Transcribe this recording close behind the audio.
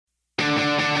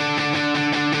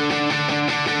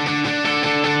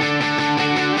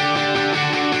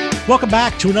Welcome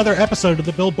back to another episode of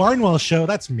the Bill Barnwell Show.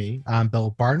 That's me. I'm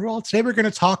Bill Barnwell. Today we're going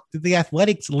to talk to the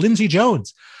Athletic's Lindsey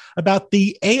Jones about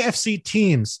the AFC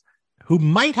teams who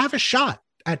might have a shot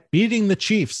at beating the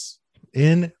Chiefs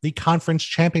in the conference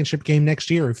championship game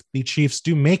next year if the Chiefs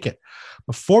do make it.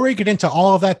 Before we get into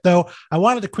all of that, though, I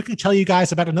wanted to quickly tell you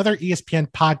guys about another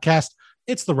ESPN podcast.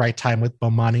 It's The Right Time with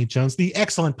Bomani Jones, the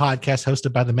excellent podcast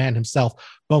hosted by the man himself,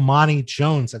 Bomani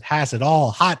Jones. It has it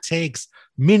all: hot takes,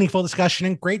 meaningful discussion,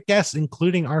 and great guests,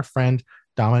 including our friend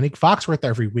Dominique Foxworth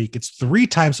every week. It's 3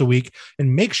 times a week,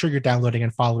 and make sure you're downloading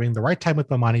and following The Right Time with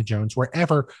Bomani Jones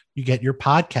wherever you get your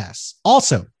podcasts.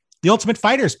 Also, The Ultimate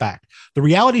Fighter is back, the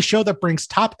reality show that brings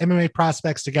top MMA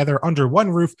prospects together under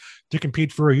one roof to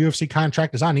compete for a UFC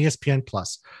contract, is on ESPN+.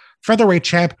 Featherweight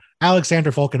champ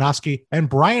Alexander Volkanovski and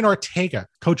Brian Ortega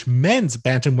coach men's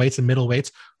bantamweights and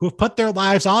middleweights who have put their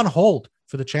lives on hold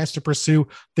for the chance to pursue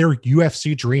their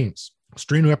UFC dreams.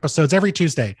 Stream new episodes every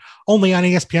Tuesday, only on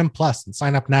ESPN Plus, and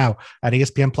sign up now at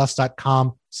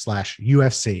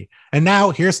espnplus.com/UFC. And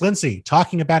now here's Lindsey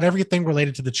talking about everything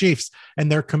related to the Chiefs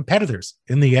and their competitors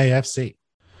in the AFC.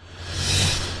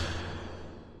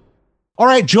 All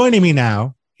right, joining me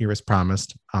now, here as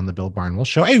promised on the Bill Barnwell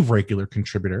Show, a regular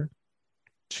contributor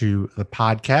to the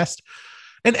podcast,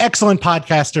 an excellent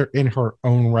podcaster in her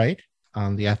own right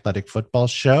on the Athletic Football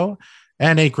Show,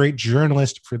 and a great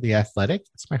journalist for The Athletic.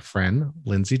 It's my friend,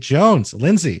 Lindsey Jones.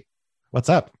 Lindsey, what's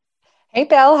up? Hey,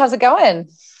 Bill. How's it going?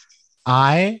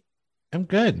 I am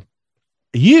good.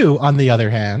 You, on the other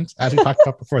hand, as we talked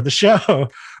about before the show,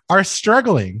 are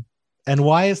struggling. And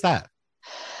why is that?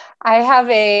 I have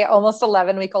a almost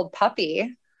 11-week-old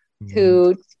puppy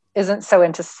who isn't so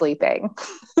into sleeping.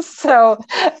 So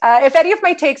if any of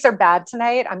my takes are bad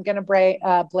tonight, I'm going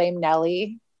to blame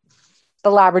Nellie, the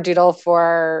Labradoodle,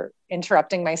 for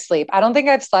interrupting my sleep. I don't think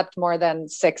I've slept more than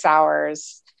 6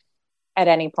 hours at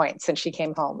any point since she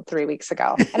came home 3 weeks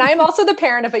ago. And I'm also the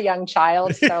parent of a young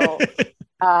child. So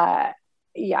the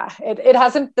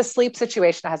sleep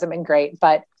situation hasn't been great,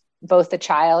 but both the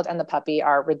child and the puppy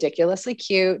are ridiculously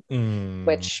cute,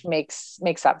 which makes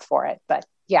up for it. But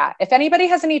yeah, if anybody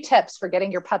has any tips for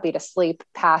getting your puppy to sleep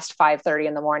past 5:30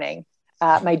 in the morning,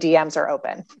 my DMs are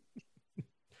open.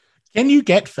 Can you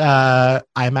get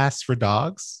eye masks for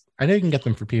dogs? I know you can get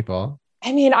them for people.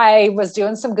 I mean, I was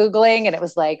doing some Googling and it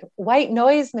was like white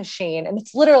noise machine. And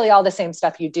it's literally all the same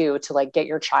stuff you do to like get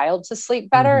your child to sleep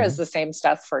better as the same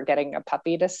stuff for getting a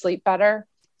puppy to sleep better.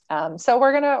 So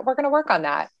we're going to work on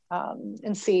that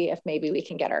and see if maybe we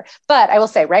can get her. But I will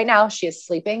say right now, she is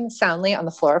sleeping soundly on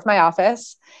the floor of my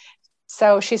office.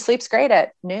 So she sleeps great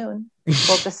at noon.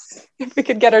 We'll just, if we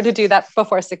could get her to do that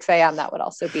before 6 a.m., that would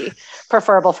also be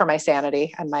preferable for my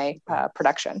sanity and my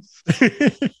production.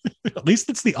 At least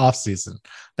it's the off season.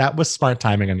 That was smart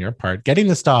timing on your part. Getting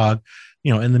this dog,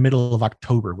 in the middle of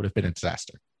October would have been a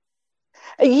disaster.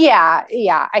 Yeah,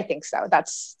 I think so.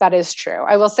 That is true.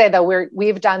 I will say though,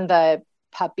 we've done the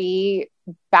puppy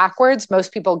backwards.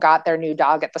 Most people got their new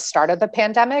dog at the start of the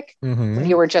pandemic when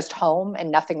you were just home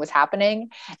and nothing was happening.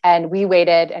 And we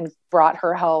waited and brought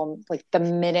her home like the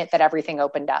minute that everything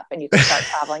opened up and you could start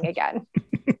traveling again.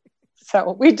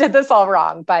 So we did this all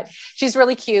wrong, but she's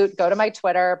really cute. Go to my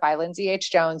Twitter by Lindsey H.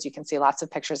 Jones. You can see lots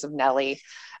of pictures of Nellie,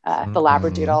 the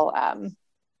Labradoodle,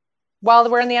 while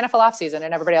we're in the NFL offseason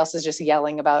and everybody else is just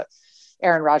yelling about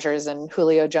Aaron Rodgers and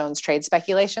Julio Jones trade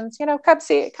speculations. Come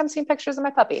see pictures of my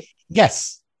puppy.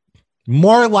 Yes.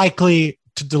 More likely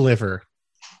to deliver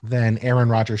than Aaron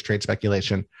Rodgers trade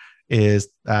speculation is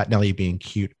Nellie being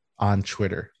cute on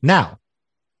Twitter. Now,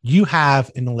 you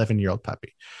have an 11-year-old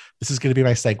puppy. This is going to be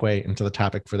my segue into the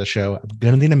topic for the show. I'm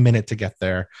going to need a minute to get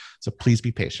there, so please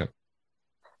be patient.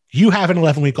 You have an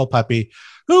 11-week-old puppy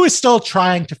who is still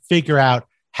trying to figure out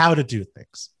how to do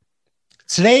things.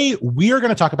 Today, we are going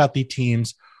to talk about the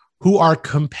teams who are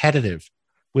competitive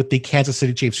with the Kansas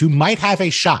City Chiefs, who might have a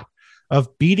shot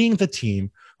of beating the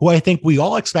team who I think we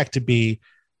all expect to be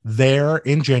there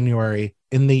in January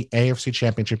in the AFC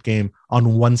Championship game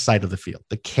on one side of the field,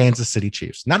 the Kansas City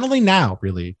Chiefs. Not only now,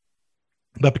 really,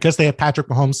 but because they have Patrick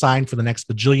Mahomes signed for the next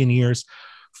bajillion years,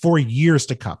 for years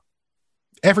to come.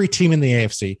 Every team in the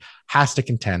AFC has to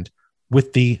contend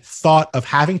with the thought of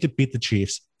having to beat the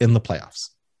Chiefs in the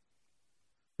playoffs.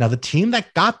 Now, the team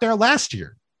that got there last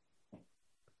year,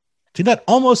 team that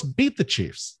almost beat the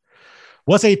Chiefs,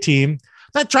 was a team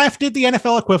that drafted the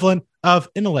NFL equivalent of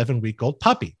an 11-week-old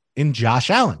puppy in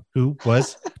Josh Allen, who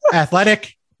was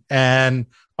athletic and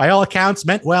by all accounts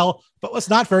meant well, but was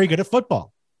not very good at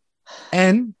football.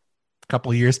 And a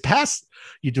couple of years pass,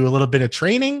 you do a little bit of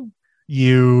training,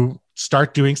 you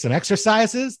start doing some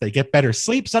exercises, they get better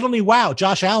sleep. Suddenly, wow,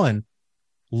 Josh Allen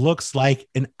looks like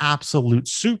an absolute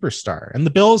superstar. And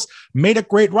the Bills made a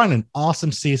great run, an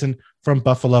awesome season from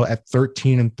Buffalo at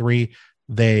 13-3.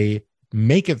 They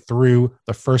make it through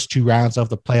the first two rounds of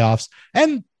the playoffs.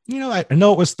 And, I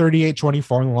know it was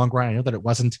 38-24 in the long run. I know that it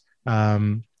wasn't,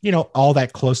 all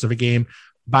that close of a game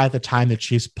by the time the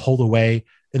Chiefs pulled away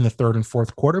in the third and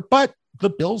fourth quarter. But the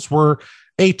Bills were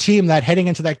a team that heading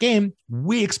into that game,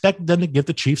 we expected them to give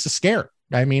the Chiefs a scare.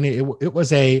 I mean, it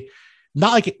was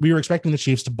not like we were expecting the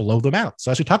Chiefs to blow them out.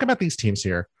 So as we talk about these teams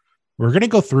here, we're going to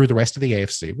go through the rest of the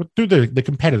AFC, through the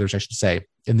competitors, I should say,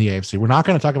 in the AFC. We're not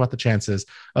going to talk about the chances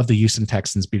of the Houston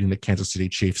Texans beating the Kansas City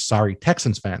Chiefs. Sorry,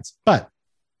 Texans fans. But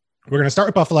we're going to start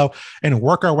with Buffalo and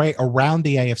work our way around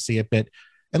the AFC a bit.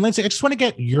 And Lindsay, I just want to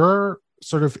get your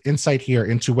sort of insight here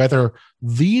into whether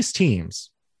these teams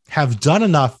have done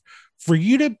enough for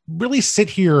you to really sit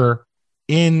here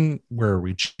in, where are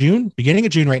we, beginning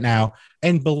of June right now,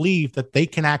 and believe that they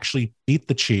can actually beat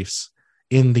the Chiefs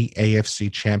in the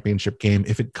AFC Championship game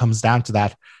if it comes down to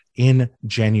that in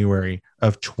January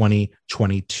of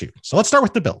 2022. So let's start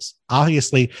with the Bills.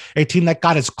 Obviously, a team that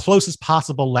got as close as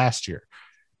possible last year.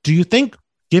 Do you think,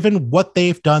 given what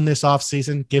they've done this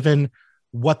offseason, given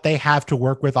what they have to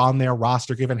work with on their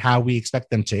roster, given how we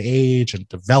expect them to age and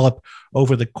develop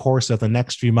over the course of the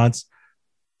next few months,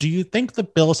 do you think the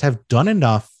Bills have done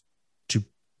enough to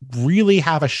really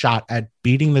have a shot at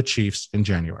beating the Chiefs in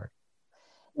January?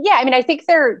 Yeah, I mean, I think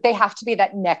they have to be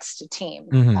that next team.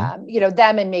 Mm-hmm.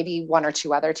 Them and maybe one or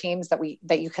two other teams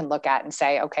that you can look at and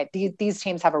say, okay, these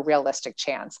teams have a realistic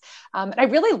chance. And I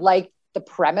really like the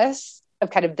premise of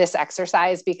kind of this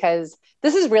exercise, because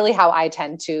this is really how I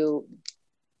tend to,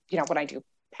 when I do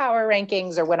power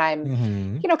rankings or when I'm,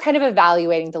 mm-hmm. Kind of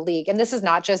evaluating the league. And this is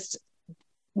not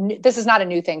a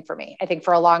new thing for me. I think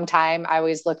for a long time, I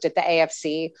always looked at the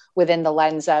AFC within the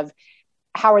lens of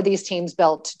how are these teams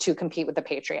built to compete with the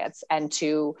Patriots and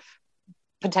to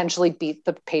potentially beat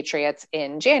the Patriots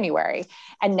in January.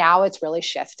 And now it's really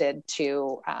shifted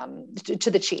to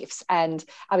the Chiefs. And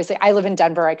obviously I live in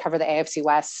Denver. I cover the AFC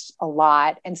West a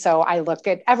lot. And so I look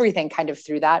at everything kind of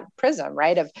through that prism,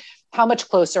 right? Of how much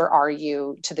closer are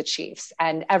you to the Chiefs,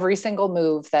 and every single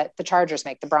move that the Chargers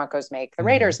make, the Broncos make, the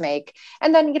Raiders make.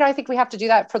 And then, I think we have to do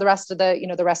that for the rest of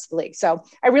the league. So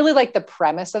I really like the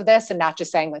premise of this, and not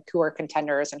just saying like who are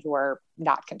contenders and who are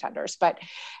not contenders, but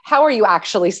how are you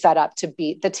actually set up to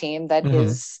beat the team that mm-hmm.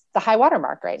 is the high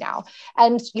watermark right now?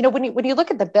 And, when you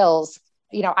look at the Bills,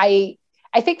 I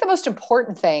think the most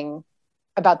important thing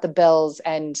about the Bills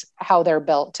and how they're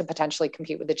built to potentially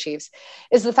compete with the Chiefs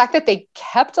is the fact that they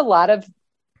kept a lot of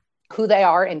who they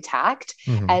are intact.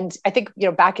 Mm-hmm. And I think,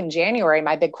 back in January,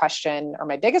 my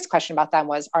biggest question about them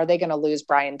was, are they going to lose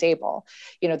Brian Daboll?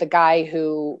 The guy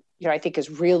who, I think is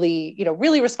really,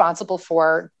 really responsible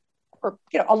for, or,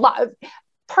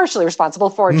 partially responsible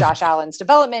for Josh Allen's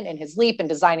development and his leap in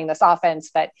designing this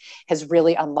offense that has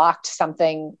really unlocked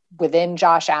something within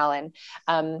Josh Allen.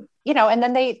 And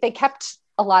then they kept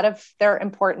a lot of their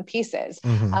important pieces.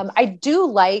 Mm-hmm. I do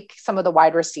like some of the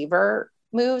wide receiver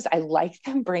moves. I like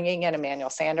them bringing in Emmanuel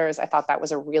Sanders. I thought that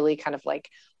was a really kind of like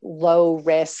low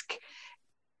risk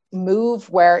move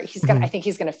where I think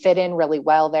he's going to fit in really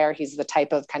well there. He's the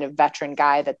type of kind of veteran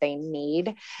guy that they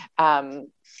need. And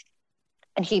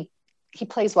he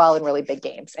plays well in really big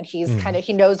games, and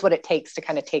he knows what it takes to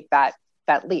kind of take that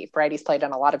leap, right? He's played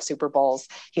in a lot of Super Bowls.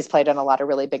 He's played in a lot of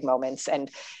really big moments.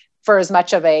 And for as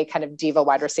much of a kind of diva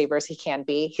wide receiver as he can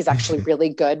be, he's actually really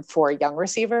good for young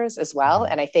receivers as well.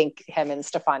 And I think him and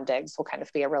Stephon Diggs will kind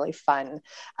of be a really fun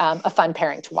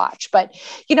pairing to watch. But,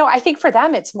 I think for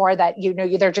them, it's more that,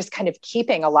 they're just kind of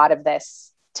keeping a lot of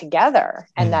this together,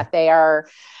 and that they are,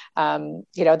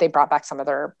 they brought back some of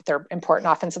their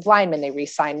important offensive linemen. They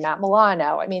re-signed Matt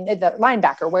Milano. I mean, the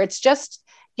linebacker, where it's just,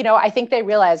 I think they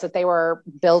realized that they were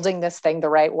building this thing the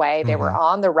right way. They were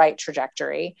on the right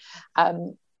trajectory.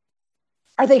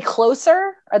 Are they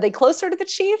closer? Are they closer to the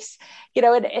Chiefs?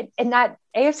 In that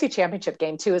AFC Championship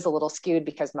game too is a little skewed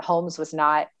because Mahomes was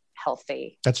not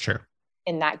healthy. That's true.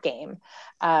 In that game.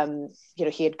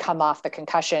 He had come off the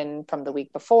concussion from the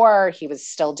week before. He was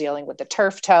still dealing with the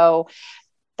turf toe.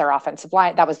 Their offensive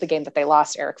line, that was the game that they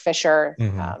lost Eric Fisher.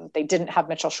 Mm-hmm. They didn't have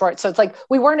Mitchell Schwartz. So it's like,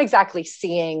 we weren't exactly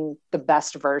seeing the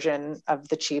best version of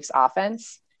the Chiefs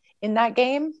offense in that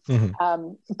game.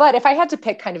 Mm-hmm. But if I had to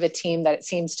pick kind of a team that it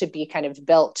seems to be kind of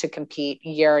built to compete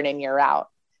year in and year out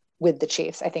with the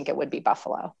Chiefs, I think it would be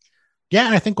Buffalo. Yeah.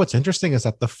 And I think what's interesting is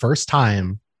that the first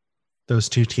time those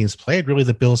two teams played, really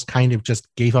the Bills kind of just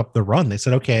gave up the run. They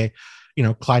said, okay,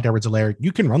 Clyde Edwards-Helaire,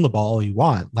 you can run the ball all you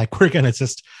want. Like, we're going to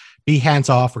just be hands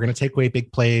off. We're going to take away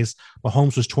big plays.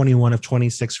 Mahomes was 21 of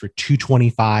 26 for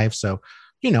 225. So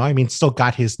I mean, still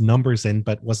got his numbers in,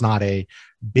 but was not a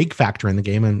big factor in the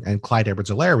game. And Clyde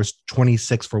Edwards-Helaire was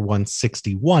 26 for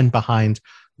 161 behind,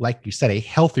 like you said, a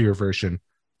healthier version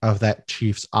of that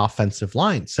Chiefs offensive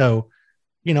line. So,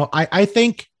 I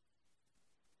think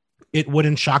it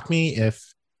wouldn't shock me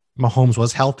if Mahomes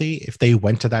was healthy, if they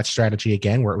went to that strategy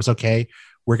again, where it was, okay,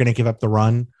 we're going to give up the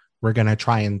run. We're going to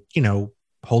try and,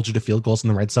 hold you to field goals in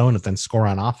the red zone and then score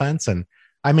on offense. And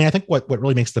I mean, I think what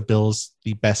really makes the Bills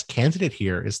the best candidate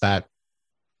here is that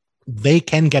they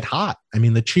can get hot. I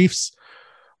mean, the Chiefs,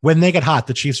 when they get hot,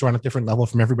 the Chiefs are on a different level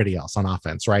from everybody else on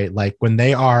offense, right? Like when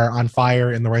they are on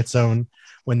fire in the red zone,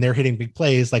 when they're hitting big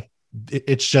plays, like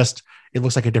it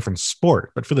looks like a different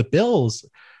sport. But for the Bills,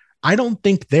 I don't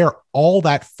think they're all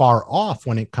that far off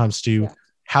when it comes to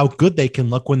how good they can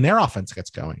look when their offense gets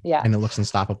going and it looks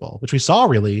unstoppable, which we saw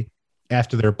really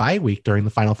after their bye week during the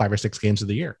final 5 or 6 games of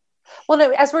the year. Well,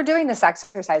 no, as we're doing this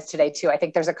exercise today too, I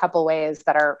think there's a couple ways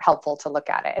that are helpful to look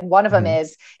at it. And one of them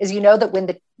is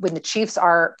that when the Chiefs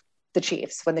are the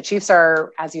Chiefs, when the Chiefs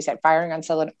are, as you said, firing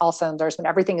on all cylinders, when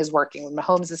everything is working, when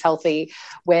Mahomes is healthy,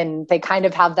 when they kind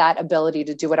of have that ability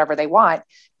to do whatever they want,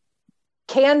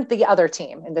 can the other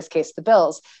team, in this case, the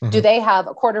Bills, do they have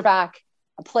a quarterback,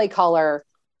 a play caller,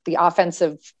 the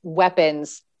offensive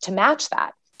weapons to match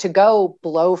that, to go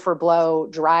blow for blow,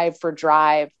 drive for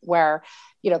drive, where,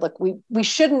 look, we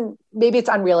shouldn't, maybe it's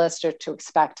unrealistic to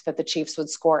expect that the Chiefs would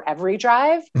score every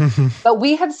drive, but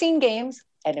we have seen games,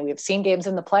 and we have seen games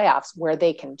in the playoffs where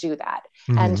they can do that.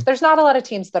 And there's not a lot of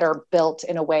teams that are built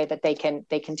in a way that they can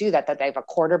do that they have a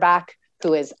quarterback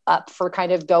who is up for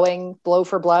kind of going blow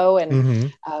for blow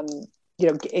and,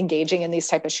 engaging in these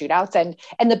type of shootouts.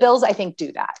 And the Bills, I think,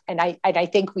 do that. And I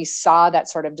think we saw that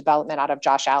sort of development out of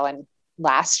Josh Allen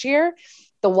last year.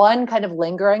 The one kind of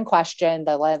lingering question,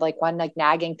 one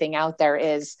nagging thing out there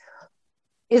is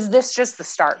this just the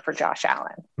start for Josh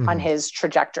Allen on his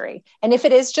trajectory? And if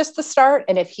it is just the start,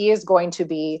 and if he is going to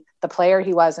be the player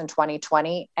he was in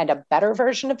 2020 and a better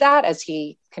version of that as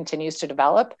he continues to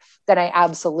develop, then I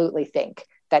absolutely think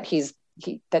that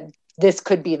that this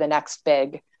could be the next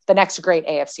great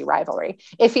AFC rivalry.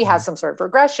 If he has some sort of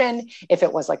regression, if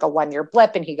it was like a 1-year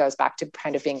blip and he goes back to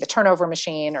kind of being the turnover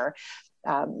machine or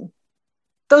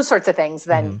those sorts of things,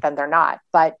 then they're not.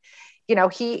 But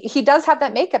he does have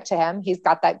that makeup to him. He's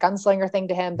got that gunslinger thing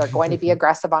to him. They're going to be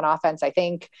aggressive on offense, I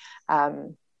think.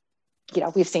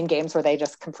 We've seen games where they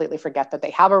just completely forget that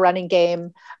they have a running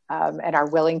game and are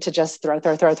willing to just throw.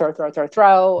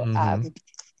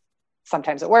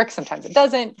 Sometimes it works, sometimes it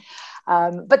doesn't.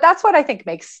 But that's what I think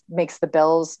makes the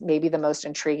Bills maybe the most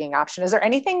intriguing option. Is there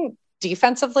anything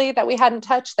defensively that we hadn't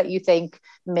touched that you think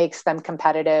makes them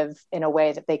competitive in a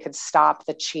way that they could stop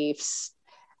the Chiefs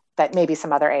that maybe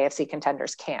some other AFC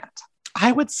contenders can't?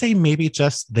 I would say maybe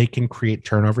just they can create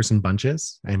turnovers in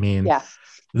bunches. I mean,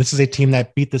 this is a team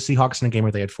that beat the Seahawks in a game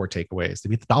where they had 4 takeaways. They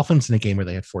beat the Dolphins in a game where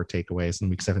they had 4 takeaways in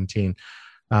week 17.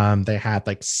 They had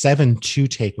like 7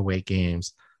 2-takeaway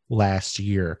games last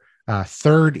year,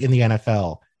 3rd in the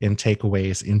NFL in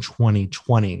takeaways in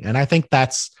 2020. And I think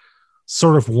that's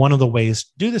sort of one of the ways to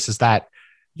do this is that,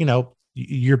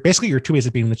 you're basically your 2 ways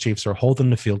of beating the Chiefs are hold them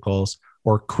to field goals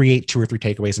or create 2 or 3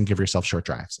 takeaways and give yourself short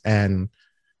drives. And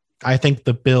I think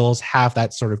the Bills have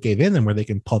that sort of gave in them where they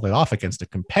can pull that off against a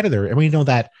competitor. And we know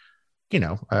that,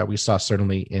 we saw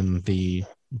certainly in the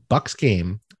Bucs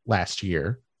game last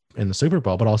year in the Super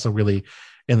Bowl, but also really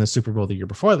in the Super Bowl the year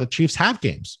before, the Chiefs have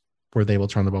games where they will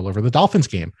turn the ball over. The Dolphins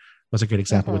game was a good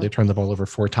example where they turned the ball over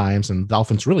 4 times, and the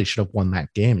Dolphins really should have won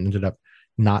that game and ended up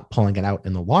not pulling it out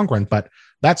in the long run. But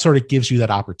that sort of gives you that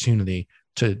opportunity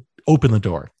to open the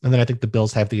door. And then I think the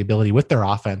Bills have the ability with their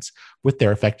offense, with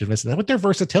their effectiveness, and with their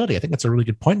versatility. I think that's a really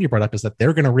good point you brought up, is that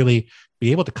they're going to really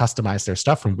be able to customize their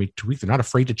stuff from week to week. They're not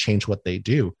afraid to change what they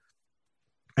do.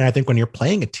 And I think when you're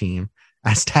playing a team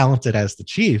as talented as the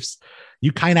Chiefs,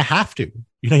 you kind of have to,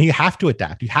 you have to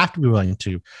adapt. You have to be willing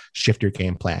to shift your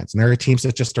game plans. And there are teams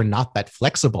that just are not that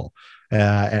flexible.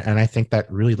 And I think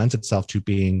that really lends itself to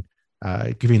being,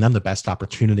 giving them the best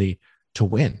opportunity to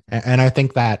win. And I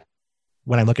think that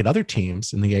when I look at other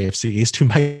teams in the AFC East who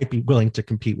might be willing to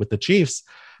compete with the Chiefs,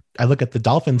 I look at the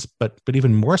Dolphins, but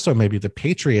even more so maybe the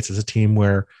Patriots as a team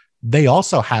where they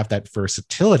also have that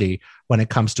versatility when it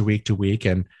comes to week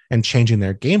and changing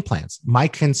their game plans. My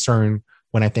concern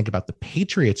when I think about the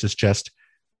Patriots is just,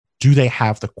 do they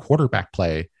have the quarterback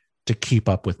play to keep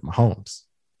up with Mahomes?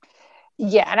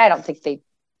 Yeah, and I don't think they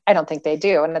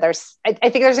do. And I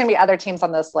think there's going to be other teams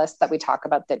on this list that we talk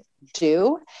about that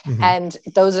do. And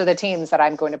those are the teams that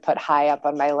I'm going to put high up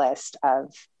on my list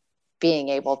of being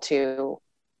able to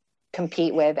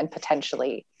compete with and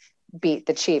potentially beat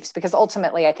the Chiefs, because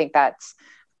ultimately I think that's,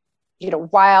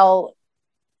 while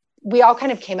we all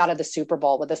kind of came out of the Super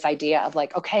Bowl with this idea of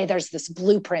like, okay, there's this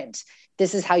blueprint.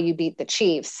 This is how you beat the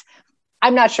Chiefs.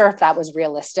 I'm not sure if that was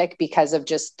realistic because of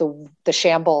just the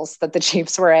shambles that the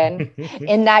Chiefs were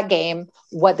in that game,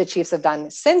 what the Chiefs have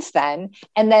done since then.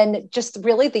 And then just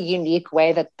really the unique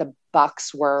way that the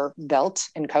Bucs were built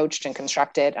and coached and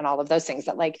constructed and all of those things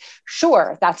that, like,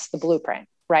 sure, that's the blueprint,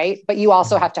 right? But you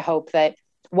also have to hope that,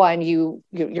 one,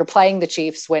 you're playing the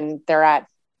Chiefs when they're at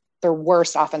their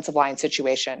worst offensive line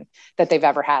situation that they've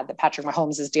ever had, that Patrick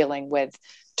Mahomes is dealing with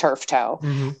turf toe.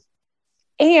 Mm-hmm.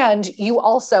 And you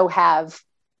also have,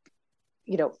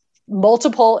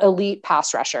 multiple elite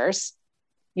pass rushers.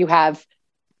 You have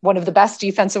one of the best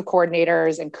defensive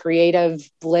coordinators and creative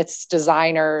blitz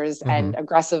designers and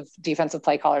aggressive defensive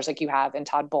play callers like you have in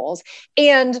Todd Bowles,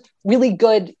 and really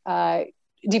good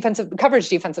defensive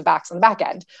backs on the back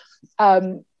end.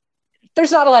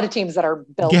 There's not a lot of teams that are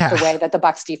built the way that the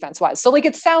Bucs defense was. So like,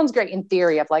 it sounds great in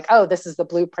theory of like, oh, this is the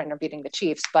blueprint of beating the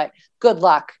Chiefs, but good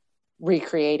luck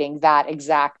recreating that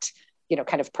exact,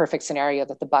 kind of perfect scenario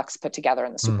that the Bucs put together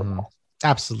in the Super Bowl.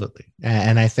 Absolutely.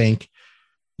 And I think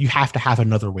you have to have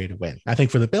another way to win. I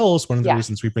think for the Bills, one of the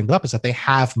reasons we bring it up is that they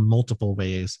have multiple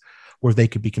ways where they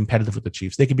could be competitive with the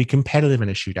Chiefs. They could be competitive in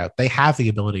a shootout. They have the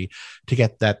ability to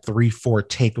get that 3-4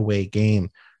 takeaway game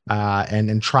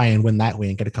and try and win that way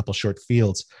and get a couple short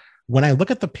fields. When I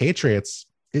look at the Patriots,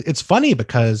 it's funny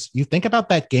because you think about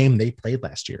that game they played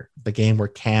last year, the game where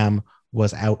Cam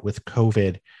was out with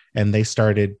COVID and they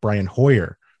started Brian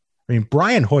Hoyer. I mean,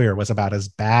 Brian Hoyer was about as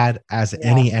bad as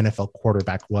any NFL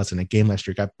quarterback was in a game last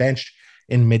year. Got benched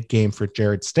in mid-game for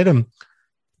Jarrett Stidham.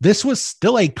 This was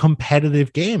still a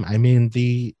competitive game. I mean,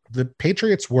 the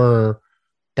Patriots were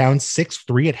down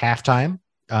 6-3 at halftime.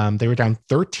 They were down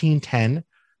 13-10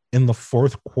 in the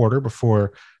fourth quarter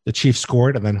before the Chiefs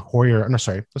scored. And then Hoyer, was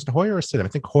it Hoyer or Stidham? I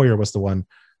think Hoyer was the one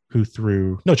who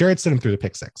Jarrett Stidham threw the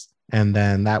pick six. And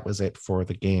then that was it for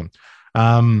the game.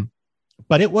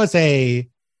 But it was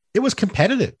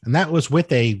competitive, and that was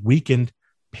with a weakened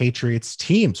Patriots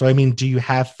team. So, I mean, do you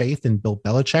have faith in Bill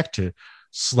Belichick to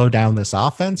slow down this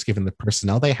offense, given the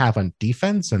personnel they have on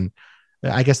defense? And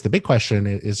I guess the big question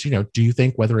is, do you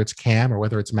think whether it's Cam or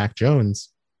whether it's Mac Jones,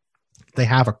 they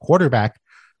have a quarterback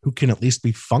who can at least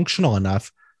be functional enough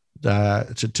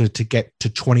to get to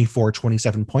 24,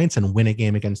 27 points and win a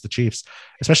game against the Chiefs,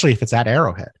 especially if it's at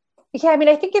Arrowhead? Yeah, I mean,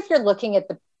 I think if you're looking at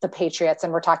the Patriots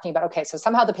and we're talking about, okay, so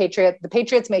somehow the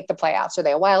Patriots make the playoffs. Are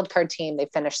they a wild card team? They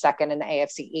finished second in the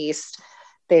AFC East.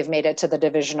 They've made it to the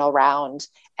divisional round,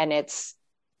 and it's,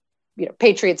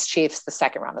 Patriots Chiefs, the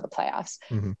second round of the playoffs.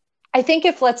 Mm-hmm. I think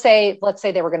if let's say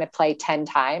they were going to play 10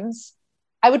 times,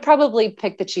 I would probably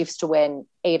pick the Chiefs to win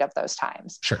 8 of those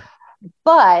times. Sure.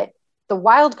 But the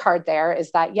wild card there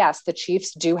is that, yes, the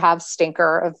Chiefs do have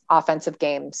stinker of offensive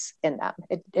games in them.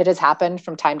 It has happened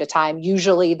from time to time.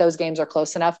 Usually those games are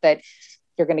close enough that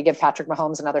you're going to give Patrick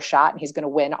Mahomes another shot and he's going to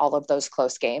win all of those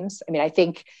close games. I mean, I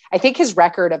think his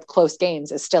record of close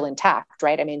games is still intact,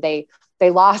 right? I mean, they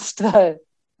lost the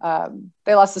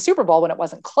Super Bowl when it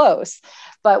wasn't close,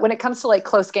 but when it comes to like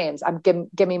close games,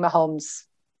 give me Mahomes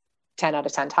 10 out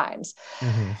of 10 times.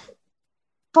 Mm-hmm.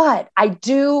 But I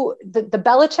do the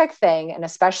Belichick thing, and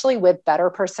especially with better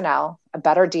personnel, a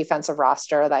better defensive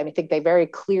roster, that I think they very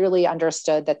clearly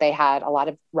understood that they had a lot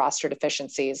of roster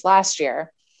deficiencies last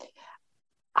year.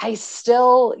 I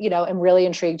still, am really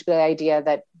intrigued by the idea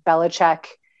that Belichick,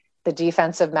 the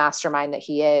defensive mastermind that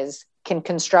he is, can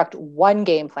construct one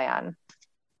game plan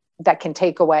that can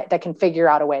figure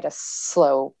out a way to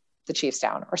slow the Chiefs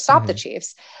down or stop the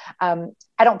Chiefs.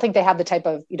 I don't think they have the type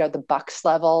of, the Bucs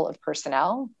level of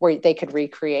personnel where they could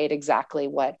recreate exactly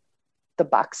what the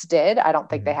Bucs did. I don't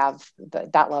think they have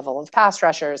that level of pass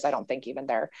rushers. I don't think even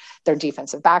their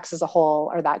defensive backs as a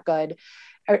whole are that good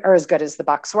or as good as the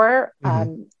Bucs were.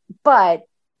 But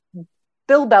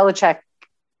Bill Belichick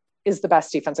is the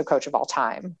best defensive coach of all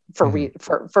time for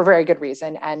very good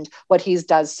reason. And what he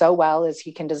does so well is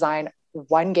he can design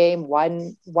one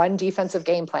defensive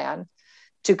game plan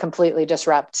to completely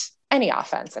disrupt any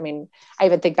offense. I mean, I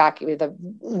even think back to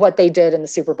what they did in the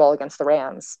Super Bowl against the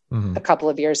Rams a couple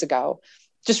of years ago,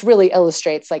 just really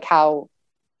illustrates like how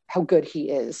good he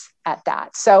is at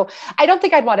that. So I don't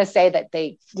think I'd want to say that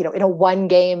they, in a one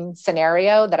game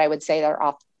scenario that I would say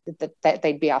that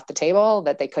they'd be off the table,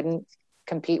 that they couldn't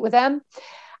compete with them.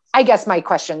 I guess my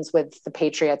questions with the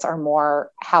Patriots are more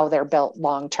how they're built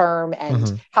long-term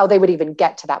and how they would even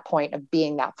get to that point of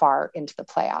being that far into the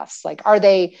playoffs. Like,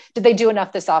 did they do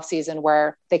enough this offseason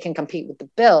where they can compete with the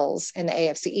Bills in the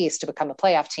AFC East to become a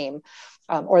playoff team?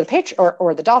 or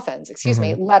the Dolphins, excuse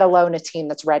me, let alone a team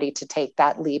that's ready to take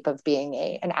that leap of being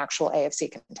an actual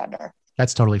AFC contender.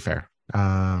 That's totally fair.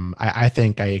 I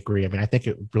think I agree. I mean, I think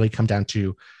it really come down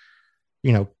to,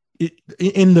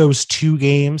 in those 2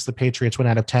 games, the Patriots went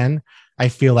out of 10. I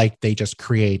feel like they just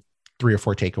create 3 or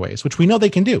 4 takeaways, which we know they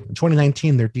can do. In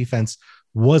 2019, their defense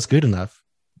was good enough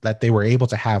that they were able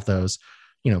to have those,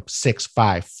 6,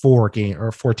 5, 4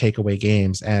 takeaway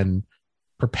games and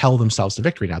propel themselves to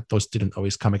victory. Now, those didn't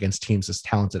always come against teams as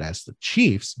talented as the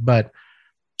Chiefs, but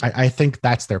I think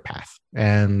that's their path.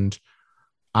 And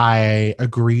I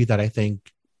agree that I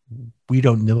think we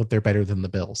don't know that they're better than the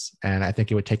Bills. And I think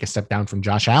it would take a step down from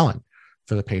Josh Allen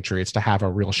for the Patriots to have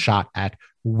a real shot at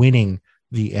winning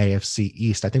the AFC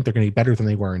East. I think they're going to be better than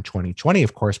they were in 2020,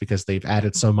 of course, because they've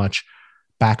added so much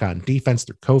back on defense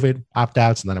through COVID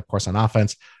opt-outs. And then, of course, on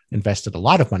offense, invested a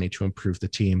lot of money to improve the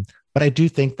team. But I do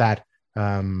think that,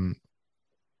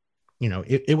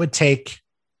 it would take,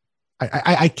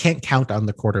 I can't count on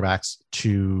the quarterbacks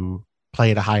to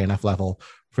play at a high enough level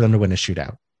for them to win a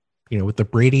shootout. With the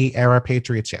Brady era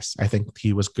Patriots, yes, I think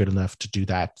he was good enough to do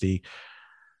that. The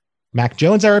Mac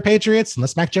Jones era Patriots,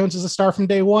 unless Mac Jones is a star from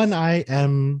day one, I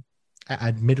am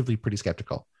admittedly pretty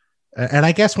skeptical. And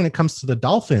I guess when it comes to the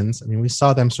Dolphins, I mean, we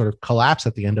saw them sort of collapse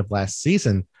at the end of last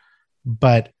season,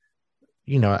 but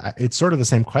it's sort of the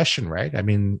same question, right? I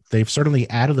mean, they've certainly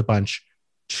added a bunch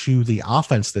to the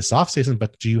offense this offseason,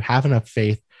 but do you have enough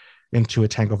faith into a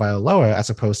Tagovailoa as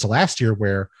opposed to last year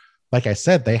where, like I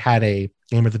said, they had a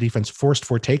game where the defense forced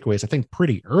 4 takeaways, I think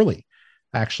pretty early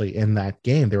actually in that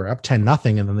game. They were up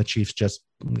 10-0, and then the Chiefs just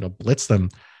blitzed them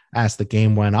as the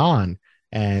game went on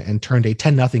and turned a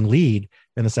 10-0 lead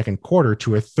in the second quarter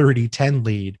to a 30-10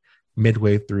 lead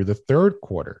midway through the third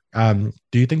quarter. Do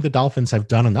you think the Dolphins have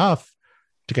done enough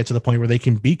to get to the point where they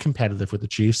can be competitive with the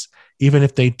Chiefs, even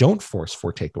if they don't force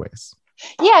 4 takeaways?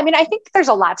 Yeah, I mean, I think there's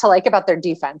a lot to like about their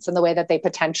defense and the way that they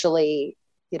potentially,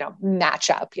 match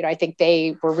up. I think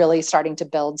they were really starting to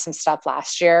build some stuff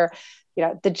last year.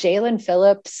 The Jalen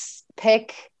Phillips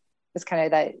pick is kind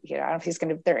of that, I don't know if he's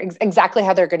going to, they're exactly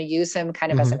how they're going to use him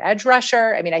kind of as an edge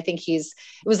rusher. I mean, I think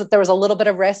there was a little bit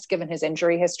of risk given his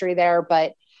injury history there,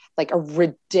 but like a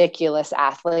ridiculous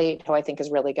athlete who I think is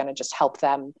really going to just help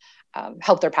them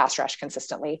help their pass rush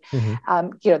consistently. I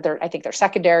think their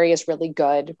secondary is really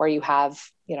good where you have,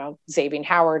 Xavier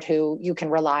Howard, who you can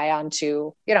rely on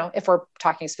to, if we're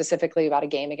talking specifically about a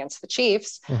game against the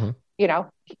Chiefs,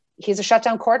 he's a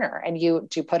shutdown corner, and do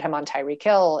you put him on Tyreek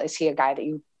Hill? Is he a guy that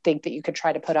you think that you could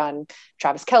try to put on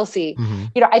Travis Kelce?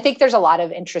 I think there's a lot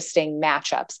of interesting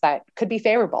matchups that could be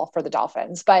favorable for the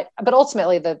Dolphins, but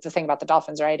ultimately the thing about the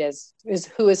Dolphins, right, is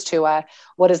who is Tua?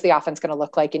 What is the offense going to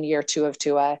look like in year 2 of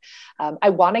Tua? I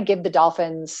want to give the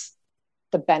Dolphins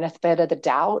the benefit of the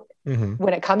doubt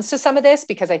when it comes to some of this,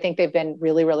 because I think they've been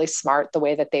really, really smart the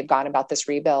way that they've gone about this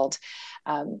rebuild.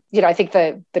 I think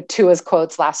the Tua's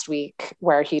quotes last week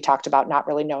where he talked about not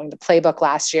really knowing the playbook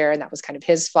last year, and that was kind of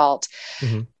his fault.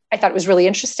 I thought it was really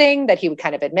interesting that he would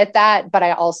kind of admit that, but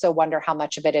I also wonder how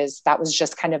much of it is that was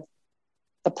just kind of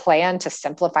the plan to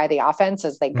simplify the offense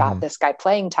as they got this guy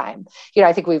playing time.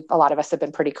 I think a lot of us have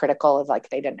been pretty critical of like,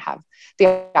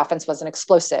 the offense wasn't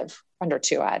explosive under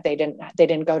Tua. They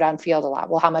didn't go downfield a lot.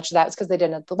 Well, how much of that was because they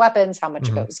didn't have the weapons? How much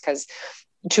of it was because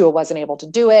Tua wasn't able to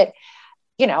do it?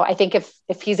 I think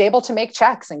if he's able to make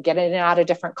checks and get in and out of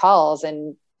different calls,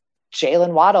 and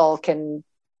Jalen Waddle can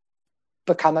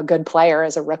become a good player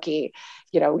as a rookie,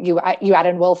 you add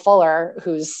in Will Fuller,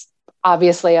 who's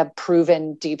obviously a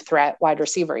proven deep threat wide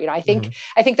receiver. I think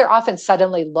their offense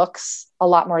suddenly looks a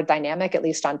lot more dynamic, at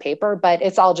least on paper, but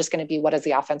it's all just going to be, what does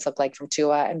the offense look like from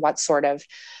Tua, and what sort of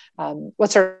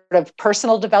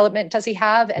personal development does he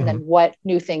have? And then what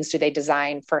new things do they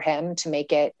design for him to make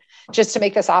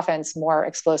this offense more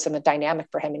explosive and dynamic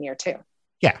for him in year 2?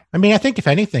 Yeah. I mean, I think if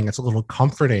anything, it's a little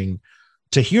comforting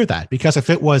to hear that, because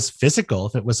if it was physical,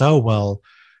 if it was,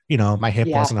 my hip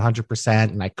wasn't 100%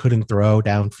 and I couldn't throw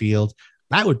downfield,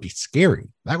 that would be scary.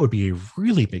 That would be a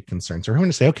really big concern. So we're going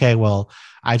to say, okay, well,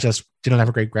 I just didn't have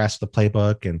a great grasp of the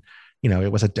playbook, and,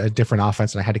 it was a different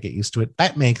offense and I had to get used to it.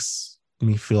 That makes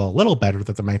me feel a little better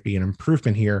that there might be an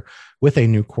improvement here with a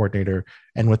new coordinator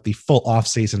and with the full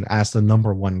offseason as the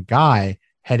number 1 guy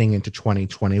heading into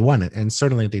 2021. And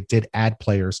certainly they did add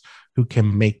players who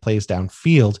can make plays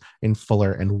downfield in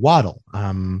Fuller and Waddle.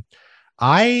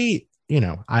 I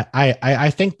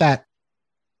think that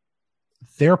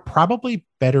they're probably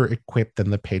better equipped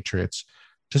than the Patriots,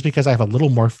 just because I have a little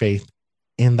more faith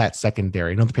in that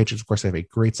secondary. The Patriots, of course, have a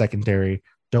great secondary.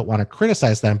 Don't want to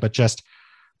criticize them, but just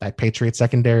that Patriots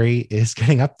secondary is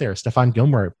getting up there. Stephon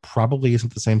Gilmore probably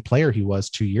isn't the same player he was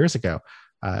 2 years ago.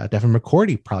 Devin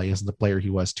McCourty probably isn't the player he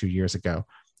was 2 years ago.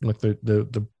 Like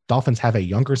the Dolphins have a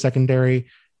younger secondary.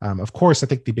 Of course, I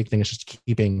think the big thing is just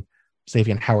keeping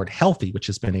Xavier Howard healthy, which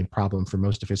has been a problem for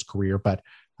most of his career. But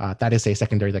that is a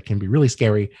secondary that can be really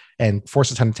scary and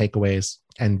force a ton of takeaways.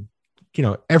 And,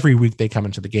 every week they come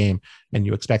into the game and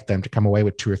you expect them to come away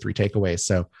with 2 or 3 takeaways.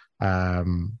 So,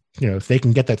 if they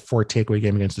can get that 4 takeaway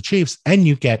game against the Chiefs and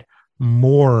you get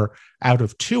more out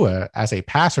of Tua as a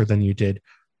passer than you did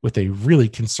with a really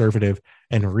conservative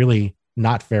and really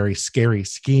not very scary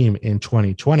scheme in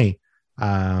 2020,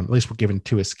 at least we're given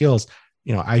Tua's skills,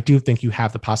 I do think you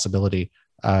have the possibility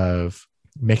of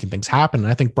making things happen.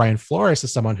 And I think Brian Flores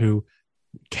is someone who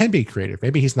can be creative.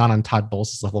 Maybe he's not on Todd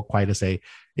Bowles' level quite as a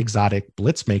exotic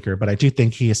blitz maker, but I do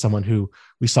think he is someone who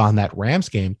we saw in that Rams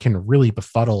game can really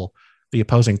befuddle the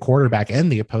opposing quarterback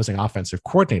and the opposing offensive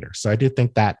coordinator. So I do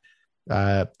think that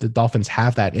the Dolphins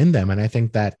have that in them. And I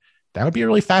think that would be a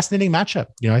really fascinating matchup.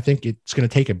 I think it's going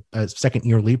to take a second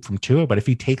year leap from Tua, but if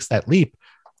he takes that leap,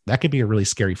 that could be a really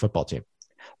scary football team.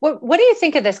 What do you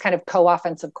think of this kind of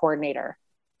co-offensive coordinator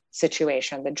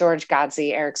situation, the George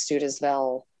Godsey, Eric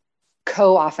Studesville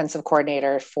co-offensive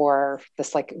coordinator for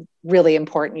this like really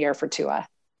important year for Tua?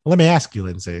 Let me ask you,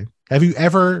 Lindsay, have you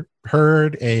ever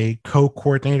heard a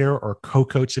co-coordinator or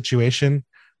co-coach situation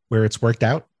where it's worked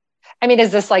out? I mean,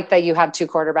 is this like that you have 2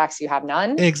 quarterbacks, you have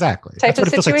none? Exactly. Type of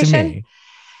situation? Feels like to me.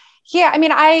 Yeah. I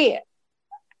mean, I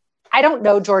don't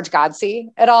know George Godsey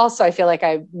at all. So I feel like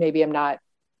maybe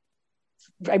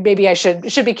I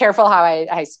should be careful how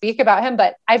I speak about him,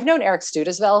 but I've known Eric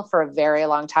Studesville for a very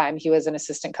long time. He was an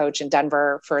assistant coach in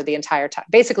Denver for the entire time,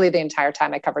 basically the entire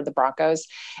time I covered the Broncos,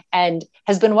 and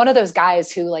has been one of those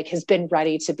guys who has been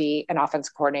ready to be an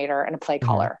offensive coordinator and a play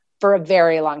caller for a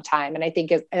very long time. And I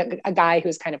think a guy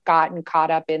who's kind of gotten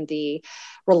caught up in the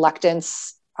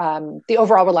reluctance, the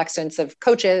overall reluctance of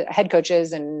coaches, head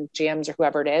coaches and GMs or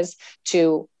whoever it is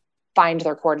to find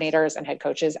their coordinators and head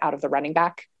coaches out of the running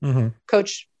back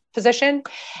coach position.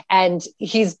 And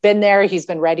he's been there, he's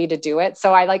been ready to do it.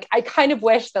 So I kind of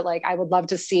wish that I would love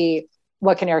to see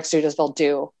what can Eric Studesville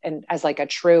do and as a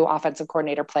true offensive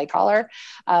coordinator play caller.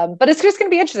 But it's just going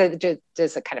to be interesting.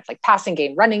 Does it kind of passing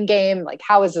game, running game?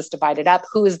 How is this divided up?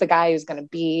 Who is the guy who's going to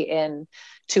be in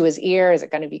to his ear? Is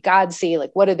it going to be Godsey?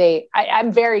 What do they,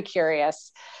 I'm very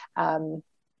curious.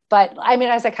 But I mean,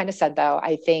 as I kind of said, though,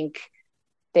 I think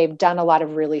they've done a lot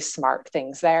of really smart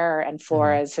things there. And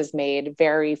Flores has made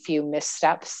very few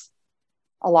missteps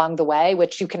along the way,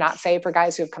 which you cannot say for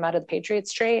guys who have come out of the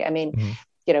Patriots tree. I mean,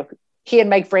 he and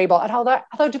Mike Vrabel, and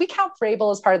although do we count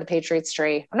Vrabel as part of the Patriots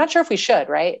tree? I'm not sure if we should,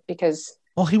 right? Because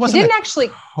he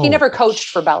never coached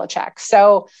for Belichick.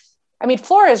 So, I mean,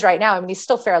 Flores right now, he's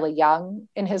still fairly young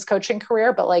in his coaching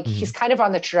career, but he's kind of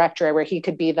on the trajectory where he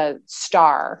could be the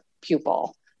star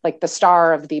pupil, the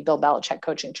star of the Bill Belichick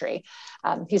coaching tree.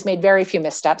 He's made very few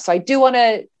missteps. So I don't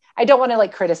want to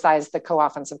criticize the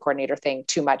co-offensive coordinator thing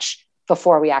too much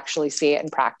before we actually see it in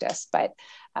practice. But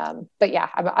yeah,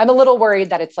 I'm a little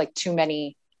worried that it's too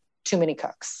many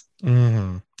cooks.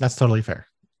 That's totally fair.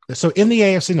 So in the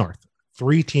AFC North,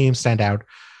 3 teams stand out.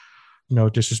 No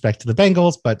disrespect to the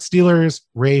Bengals, but Steelers,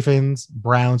 Ravens,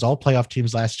 Browns, all playoff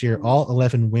teams last year, all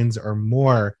 11 wins or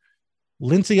more.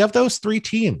 Lindsay, of those 3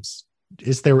 teams,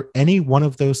 is there any one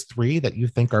of those 3 that you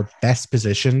think are best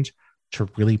positioned to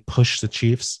really push the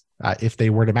Chiefs if they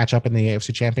were to match up in the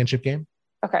AFC Championship game?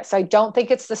 Okay, so I don't think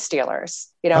it's the Steelers.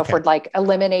 If we're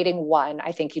eliminating one,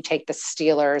 I think you take the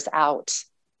Steelers out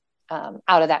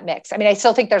of that mix. I mean, I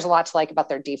still think there's a lot to like about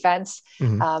their defense,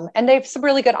 and they have some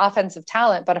really good offensive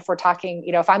talent. But if we're talking,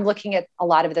 if I'm looking at a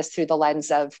lot of this through the lens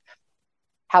of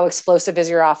how explosive is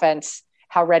your offense,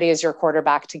 how ready is your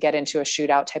quarterback to get into a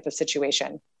shootout type of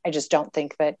situation, I just don't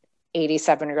think that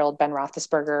 87-year-old Ben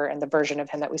Roethlisberger and the version of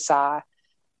him that we saw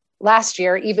last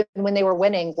year, even when they were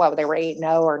winning, they were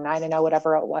 8-0 or 9-0,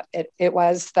 whatever it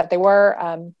was that they were.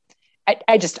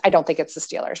 I don't think it's the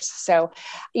Steelers. So,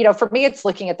 for me, it's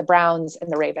looking at the Browns and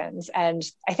the Ravens. And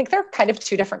I think they're kind of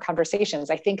 2 different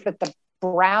conversations. I think that the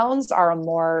Browns are a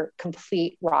more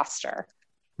complete roster,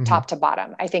 top to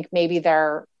bottom. I think maybe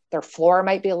their floor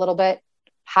might be a little bit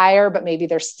higher, but maybe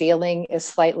their ceiling is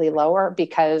slightly lower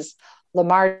because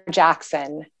Lamar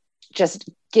Jackson just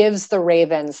gives the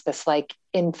Ravens this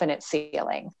infinite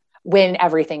ceiling when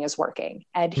everything is working.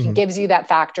 And he gives you that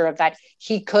factor of that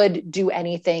he could do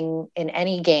anything in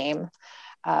any game.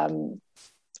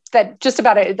 That just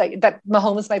about it, that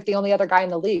Mahomes might be the only other guy in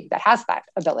the league that has that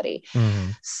ability.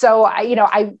 So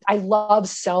I love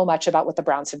so much about what the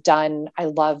Browns have done. I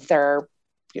love their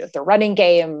the running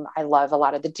game. I love a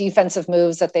lot of the defensive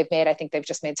moves that they've made. I think they've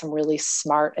just made some really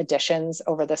smart additions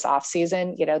over this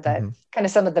offseason. Kind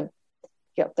of some of the,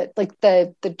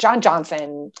 the John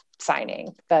Johnson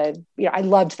signing, I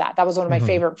loved that. That was one of my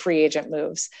favorite free agent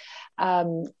moves.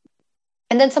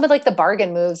 And then some of the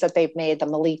bargain moves that they've made, the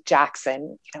Malik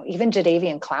Jackson, even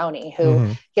Jadeveon Clowney,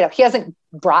 who, he hasn't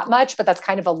brought much, but that's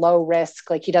kind of a low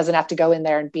risk. He doesn't have to go in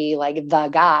there and be the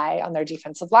guy on their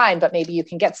defensive line, but maybe you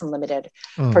can get some limited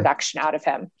production out of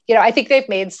him. I think they've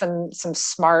made some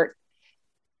smart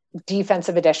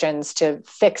defensive additions to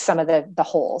fix some of the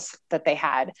holes that they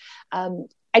had.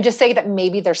 I just say that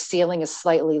maybe their ceiling is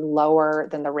slightly lower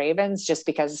than the Ravens, just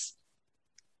because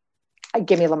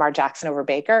give me Lamar Jackson over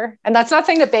Baker. And that's not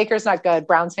saying that Baker's not good.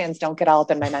 Browns fans don't get all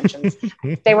up in my mentions.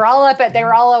 They were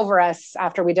all over us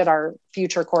after we did our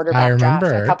future quarterback draft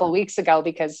a couple of weeks ago,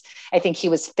 because I think he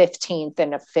was 15th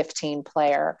in a 15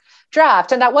 player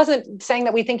draft. And that wasn't saying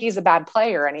that we think he's a bad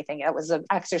player or anything. It was an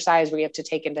exercise where you have to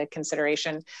take into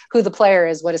consideration who the player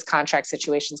is, what his contract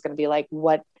situation is going to be like,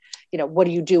 what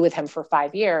do you do with him for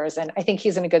 5 years? And I think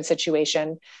he's in a good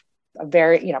situation.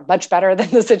 Very, much better than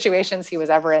the situations he was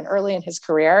ever in early in his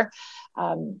career.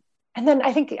 And then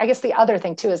I guess the other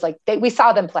thing too is we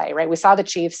saw them play, right? We saw the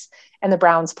Chiefs and the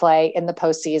Browns play in the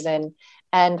postseason.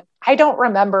 And I don't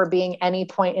remember being any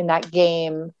point in that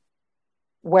game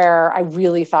where I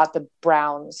really thought the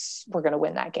Browns were going to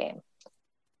win that game.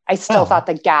 I still thought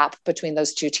the gap between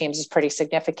those two teams was pretty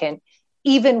significant,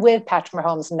 even with Patrick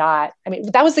Mahomes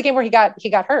that was the game where he got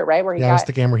hurt, right? That was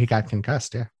the game where he got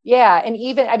concussed. Yeah. Yeah. And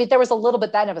even, there was a little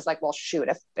bit then it was well, shoot,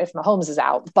 if Mahomes is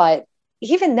out, but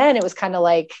even then it was kind of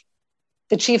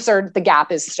the Chiefs the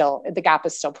gap is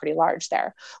still pretty large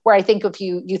there, where I think if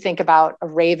you think about a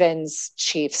Ravens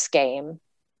Chiefs game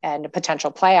and a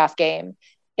potential playoff game,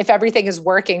 if everything is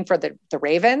working for the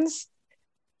Ravens,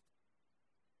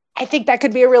 I think that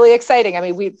could be a really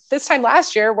exciting. We this time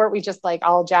last year, weren't we just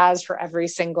all jazzed for every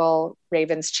single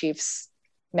Ravens Chiefs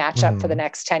matchup for the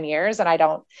next 10 years? And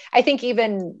I think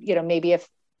even, maybe if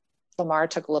Lamar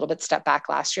took a little bit step back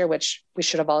last year, which we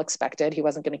should have all expected, he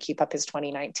wasn't going to keep up his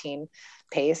 2019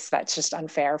 pace. That's just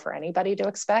unfair for anybody to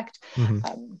expect.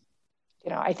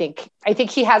 I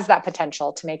think he has that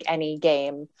potential to make any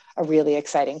game a really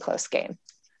exciting, close game.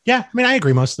 Yeah, I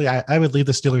agree mostly. I would leave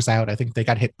the Steelers out. I think they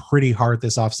got hit pretty hard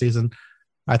this offseason.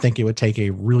 I think it would take a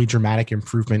really dramatic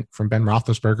improvement from Ben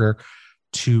Roethlisberger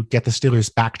to get the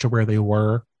Steelers back to where they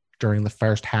were during the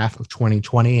first half of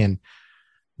 2020. And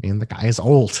the guy is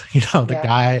old.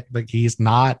 Guy, he's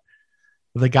not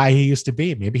the guy he used to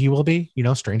be. Maybe he will be.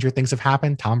 Stranger things have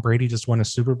happened. Tom Brady just won a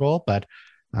Super Bowl, but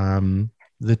Tom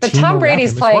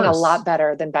Brady's playing a lot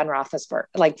better than Ben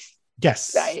Roethlisberger.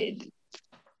 Yes.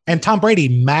 And Tom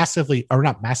Brady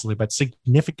but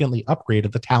significantly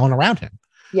upgraded the talent around him.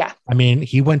 Yeah.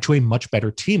 He went to a much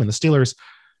better team, and the Steelers,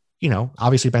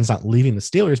 obviously Ben's not leaving the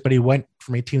Steelers, but he went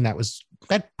from a team that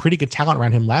had pretty good talent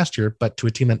around him last year, but to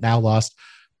a team that now lost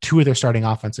 2 of their starting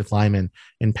offensive linemen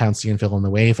in Pouncey and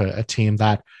Villanueva, a team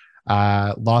that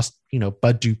lost,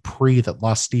 Bud Dupree, that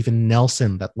lost Steven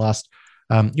Nelson, that lost,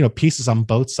 pieces on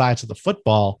both sides of the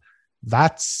football.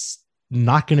 That's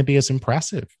not going to be as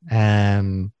impressive.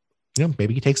 And,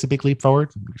 maybe he takes a big leap forward.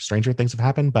 Stranger things have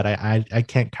happened, but I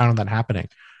can't count on that happening.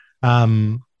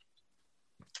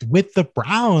 With the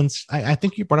Browns, I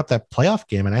think you brought up that playoff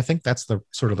game. And I think that's the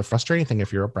sort of the frustrating thing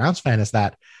if you're a Browns fan is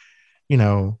that,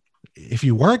 if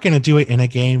you weren't going to do it in a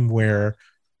game where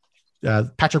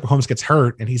Patrick Mahomes gets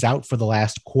hurt and he's out for the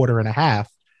last quarter and a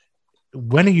half,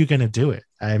 when are you going to do it?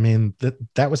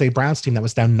 That was a Browns team that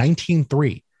was down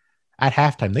 19-3 at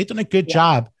halftime. They've done a good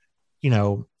job,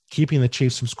 keeping the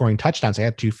Chiefs from scoring touchdowns. They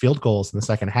had 2 field goals in the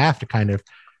second half to kind of,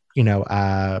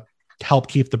 help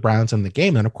keep the Browns in the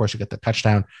game. Then, of course, you get the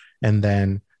touchdown, and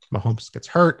then Mahomes gets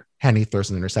hurt. Henne throws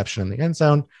an interception in the end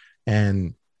zone,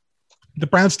 and the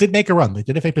Browns did make a run. They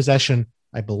did have a possession,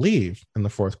 I believe, in the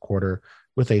fourth quarter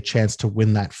with a chance to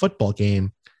win that football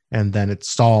game, and then it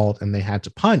stalled and they had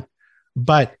to punt.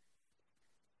 But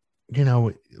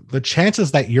the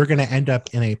chances that you're going to end up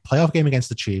in a playoff game against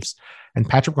the Chiefs and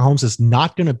Patrick Mahomes is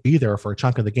not going to be there for a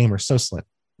chunk of the game are so slim.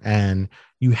 And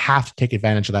you have to take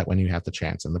advantage of that when you have the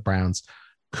chance. And the Browns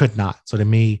could not. So to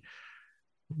me,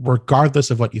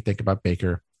 regardless of what you think about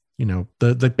Baker,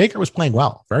 the Baker was playing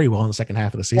very well in the second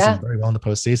half of the season, very well in the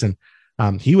postseason.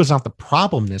 He was not the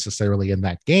problem necessarily in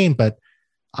that game, but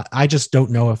I just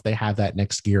don't know if they have that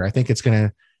next year. I think it's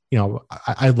going to,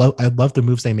 I love the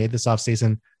moves they made this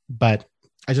offseason, but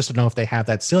I just don't know if they have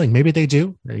that ceiling. Maybe they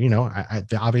do. They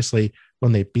obviously,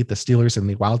 when they beat the Steelers in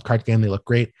the wild card game, they look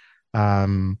great.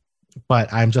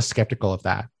 But I'm just skeptical of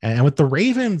that. And with the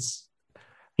Ravens,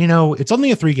 it's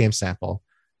only a 3-game sample,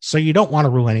 so you don't want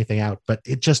to rule anything out, but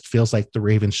it just feels like the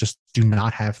Ravens just do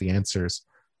not have the answers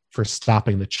for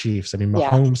stopping the Chiefs. I mean,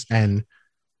 Mahomes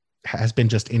has been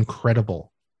just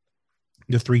incredible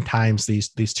the 3 times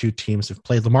these two teams have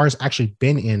played. Lamar's actually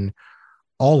been in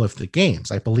all of the games.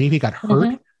 I believe he got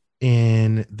hurt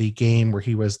in the game where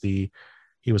he was a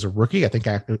rookie. I think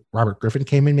Robert Griffin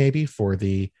came in maybe for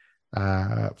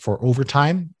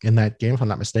overtime in that game, if I'm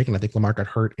not mistaken. I think Lamar got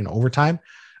hurt in overtime.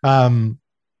 And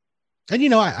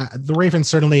the Ravens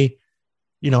certainly,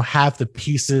 have the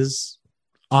pieces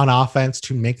on offense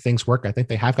to make things work. I think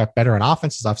they have got better on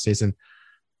offense this offseason,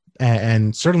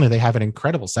 and certainly they have an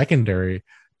incredible secondary,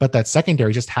 but that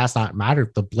secondary just has not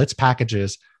mattered. The blitz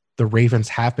packages the Ravens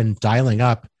have been dialing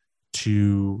up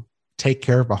to take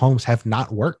care of Mahomes have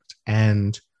not worked.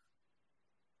 And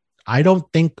I don't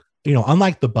think,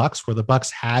 unlike the Bucs, where the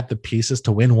Bucs had the pieces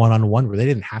to win one-on-one, where they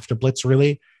didn't have to blitz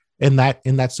really in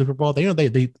that Super Bowl, they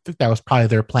think that was probably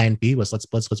their plan B, was let's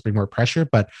bring more pressure,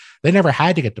 but they never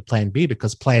had to get to plan B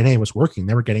because plan A was working.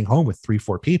 They were getting home with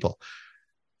 3-4 people.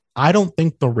 I don't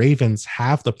think the Ravens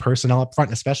have the personnel up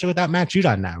front, especially without Matt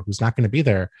Judon now, who's not going to be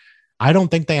there. I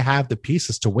don't think they have the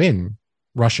pieces to win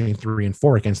rushing 3 and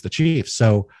 4 against the Chiefs.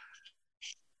 So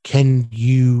can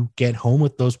you get home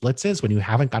with those blitzes when you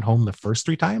haven't got home the first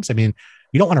 3 times? I mean,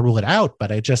 you don't want to rule it out,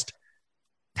 but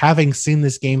having seen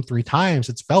this game 3 times,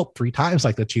 it's felt 3 times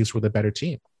like the Chiefs were the better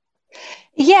team.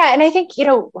 Yeah. And I think,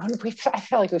 I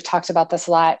feel like we've talked about this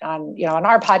a lot on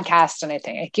our podcast. And I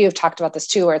think you've talked about this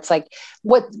too, where it's like,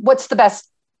 what's the best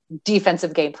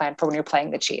defensive game plan for when you're playing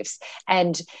the Chiefs?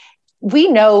 And we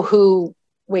know who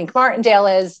Wink Martindale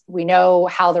is. We know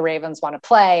how the Ravens want to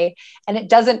play, and it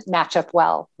doesn't match up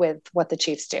well with what the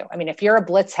Chiefs do. I mean, if you're a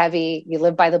blitz heavy, you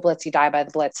live by the blitz, you die by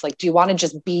the blitz. Like, do you want to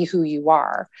just be who you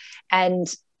are?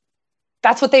 And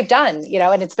that's what they've done,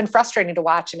 and it's been frustrating to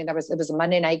watch. I mean, it was a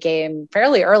Monday night game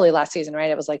fairly early last season, right?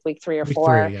 It was like week 3 or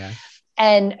 4. 3, yeah.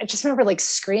 And I just remember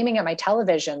screaming at my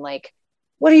television, like,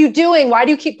 what are you doing? Why do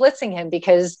you keep blitzing him?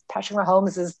 Because Patrick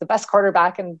Mahomes is the best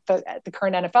quarterback in the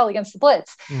current NFL against the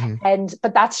blitz.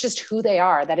 But that's just who they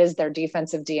are. That is their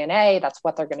defensive DNA. That's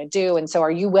what they're going to do. And so are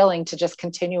you willing to just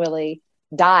continually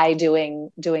die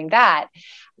doing that?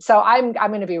 So I'm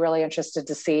going to be really interested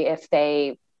to see if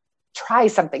they try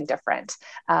something different,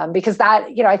 because that,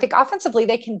 I think offensively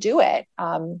they can do it.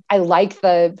 I like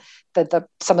some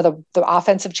of the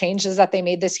offensive changes that they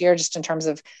made this year, just in terms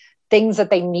of things that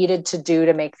they needed to do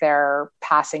to make their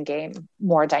passing game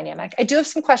more dynamic. I do have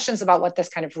some questions about what this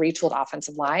kind of retooled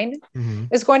offensive line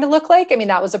is going to look like. I mean,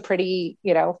 that was a pretty,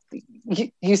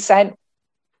 you sent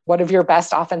one of your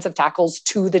best offensive tackles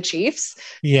to the Chiefs.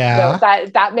 Yeah. So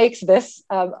that makes this,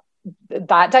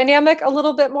 that dynamic a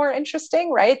little bit more interesting,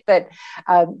 right? That,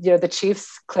 the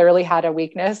Chiefs clearly had a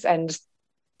weakness,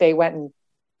 they went and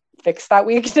fixed that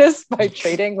weakness by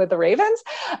trading with the Ravens.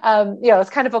 It's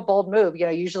kind of a bold move.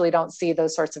 Usually don't see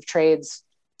those sorts of trades,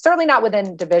 certainly not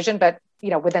within division, but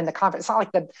within the conference. It's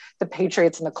not like the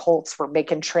Patriots and the Colts were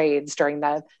making trades during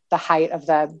the height of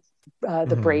the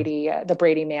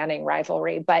Brady Manning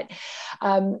rivalry. But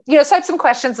so I have some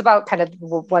questions about kind of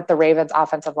what the Ravens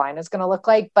offensive line is going to look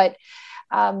like. But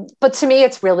to me,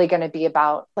 it's really going to be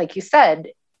about, like you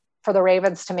said, for the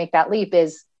Ravens to make that leap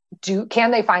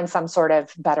can they find some sort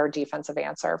of better defensive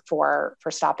answer for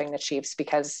stopping the Chiefs?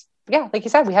 Because like you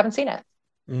said, we haven't seen it.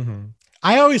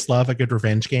 I always love a good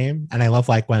revenge game. And I love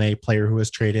when a player who was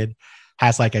traded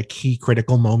has a key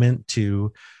critical moment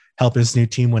to help his new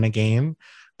team win a game.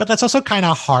 But that's also kind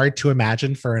of hard to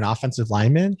imagine for an offensive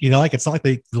lineman. It's not like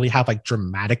they really have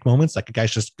dramatic moments. A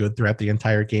guy's just good throughout the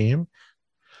entire game.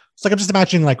 It's I'm just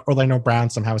imagining Orlando Brown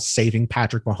somehow saving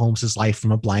Patrick Mahomes' life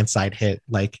from a blindside hit,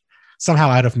 somehow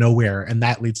out of nowhere. And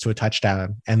that leads to a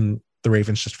touchdown. And the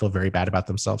Ravens just feel very bad about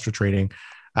themselves for trading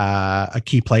a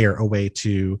key player away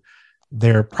to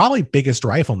their probably biggest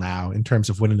rival now in terms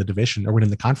of winning the division or winning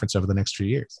the conference over the next few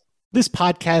years. This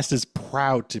podcast is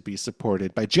proud to be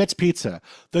supported by Jets Pizza,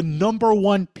 the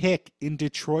 #1 pick in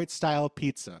Detroit-style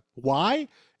pizza. Why?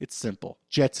 It's simple.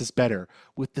 Jets is better.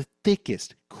 With the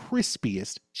thickest,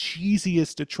 crispiest,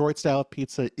 cheesiest Detroit-style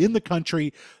pizza in the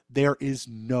country, there is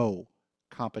no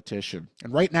competition.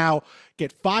 And right now,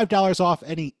 get $5 off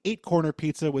any 8-corner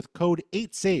pizza with code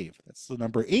 8SAVE. That's the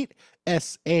number 8,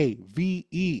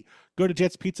 SAVE. Go to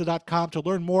jetspizza.com to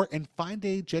learn more and find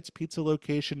a Jets Pizza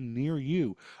location near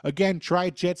you. Again, try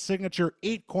Jet's signature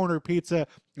 8-corner pizza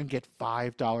and get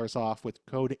 $5 off with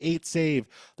code 8SAVE.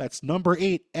 That's number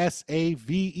 8,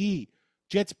 SAVE.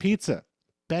 Jets Pizza.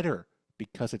 Better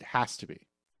because it has to be.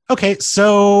 Okay,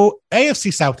 so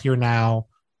AFC South here now.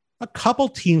 a couple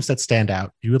teams that stand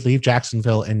out. You would leave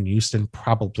Jacksonville and Houston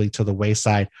probably to the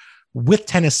wayside, with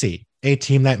Tennessee, a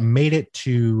team that made it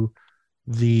to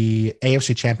the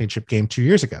AFC Championship game 2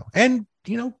 years ago. And,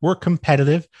 were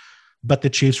competitive, but the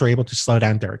Chiefs were able to slow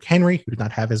down Derrick Henry, who did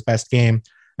not have his best game.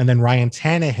 And then Ryan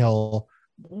Tannehill,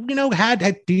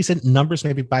 had decent numbers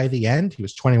maybe by the end. He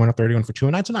was 21 of 31 for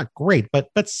 209, so not great, but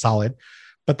solid.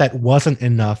 But that wasn't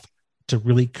enough to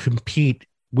really compete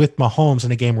with Mahomes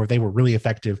in a game where they were really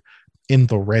effective in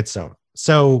the red zone.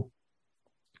 So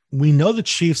we know the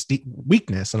Chiefs'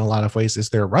 weakness in a lot of ways is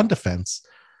their run defense.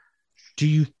 Do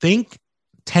you think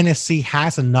Tennessee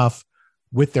has enough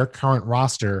with their current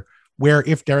roster where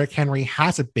if Derrick Henry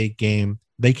has a big game,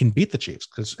 they can beat the Chiefs?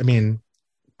 Because,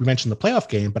 we mentioned the playoff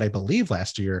game, but I believe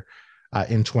last year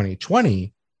in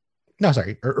 2020,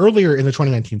 earlier in the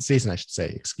 2019 season, I should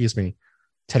say,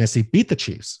 Tennessee beat the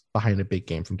Chiefs behind a big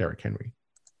game from Derrick Henry.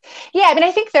 Yeah,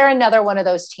 I think they're another one of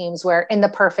those teams where in the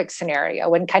perfect scenario,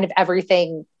 when kind of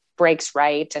everything breaks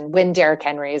right and when Derrick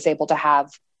Henry is able to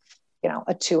have,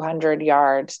 a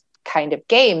 200-yard kind of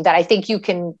game, that I think you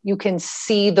can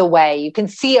see the way, you can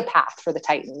see a path for the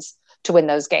Titans to win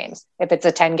those games. If it's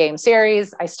a 10-game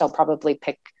series, I still probably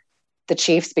pick the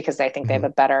Chiefs because I think they have a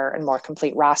better and more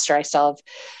complete roster. I still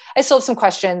have some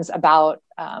questions about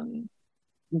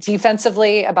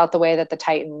defensively, about the way that the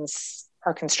Titans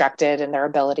are constructed and their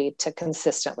ability to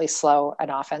consistently slow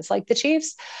an offense like the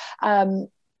Chiefs.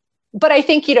 But I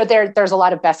think, there's a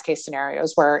lot of best case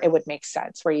scenarios where it would make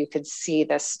sense, where you could see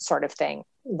this sort of thing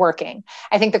working.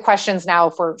 I think the questions now,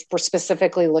 if we're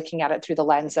specifically looking at it through the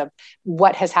lens of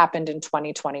what has happened in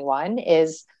 2021,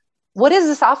 is what is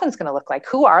this offense going to look like?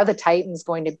 Who are the Titans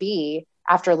going to be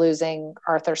after losing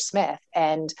Arthur Smith,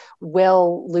 and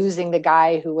will losing the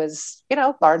guy who was,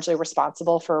 largely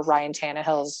responsible for Ryan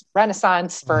Tannehill's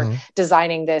renaissance, for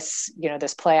designing this,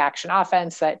 this play action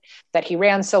offense that he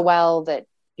ran so well, that,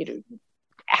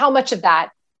 how much of that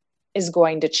is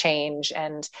going to change,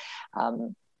 and,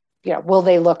 will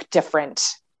they look different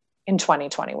in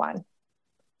 2021?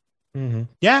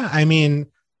 Yeah,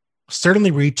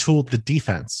 certainly retooled the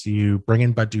defense. You bring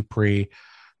in Bud Dupree,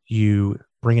 you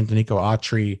bring in Danico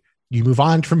Autry, you move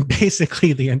on from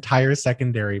basically the entire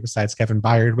secondary besides Kevin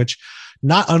Byard, which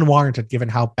not unwarranted given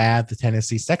how bad the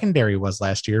Tennessee secondary was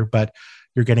last year, but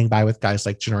you're getting by with guys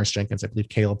like Janoris Jenkins. I believe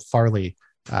Caleb Farley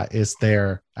is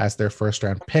there as their first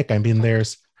round pick.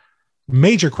 There's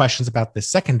major questions about the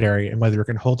secondary and whether it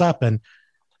can hold up. And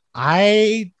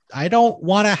I don't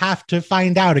want to have to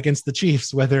find out against the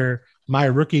Chiefs whether my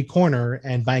rookie corner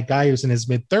and my guy who's in his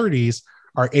mid-30s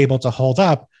are able to hold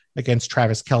up against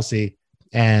Travis Kelce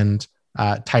and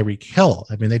Tyreek Hill.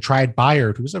 They tried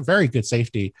Byard, who's a very good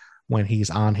safety when he's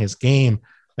on his game,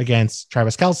 against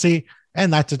Travis Kelce,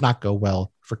 and that did not go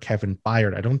well for Kevin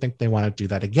Byard. I don't think they want to do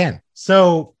that again.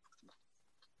 So,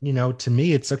 to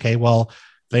me, it's okay. Well,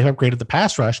 they've upgraded the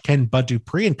pass rush. Can Bud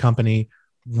Dupree and company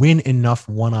win enough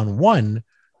one-on-one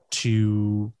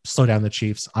to slow down the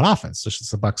Chiefs on offense, such as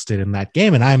the Bucs did in that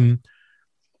game? And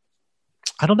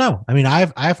I don't know.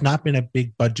 I've not been a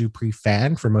big Bud Dupree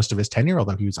fan for most of his tenure,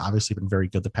 although he's obviously been very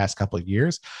good the past couple of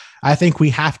years. I think we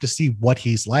have to see what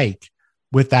he's like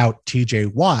without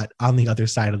TJ Watt on the other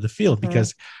side of the field,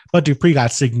 because Bud Dupree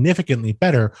got significantly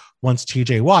better once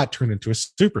TJ Watt turned into a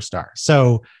superstar.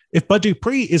 So if Bud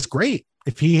Dupree is great,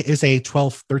 if he is a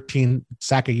 12, 13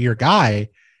 sack a year guy,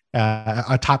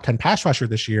 a top 10 pass rusher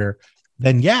this year,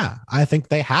 then yeah, I think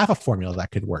they have a formula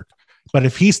that could work. But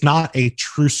if he's not a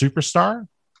true superstar,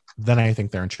 then I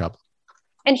think they're in trouble.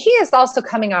 And he is also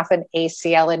coming off an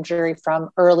ACL injury from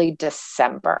early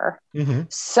December.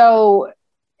 So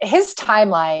his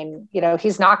timeline,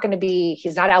 he's not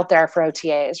out there for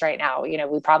OTAs right now.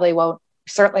 We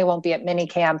certainly won't be at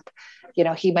minicamp.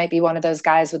 He might be one of those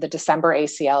guys with a December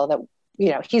ACL that,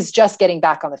 he's just getting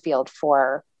back on the field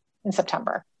for in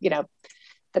September.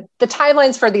 The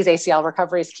timelines for these ACL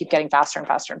recoveries keep getting faster and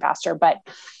faster and faster. But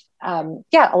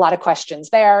a lot of questions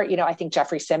there. I think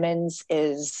Jeffrey Simmons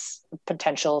is a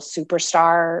potential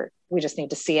superstar. We just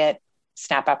need to see it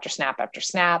snap after snap after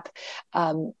snap.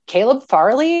 Caleb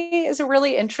Farley is a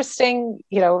really interesting,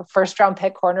 first round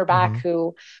pick cornerback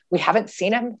who we haven't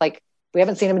seen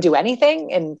him do anything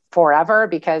in forever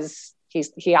because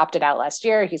he opted out last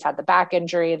year. He's had the back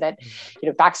injury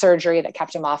back surgery that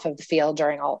kept him off of the field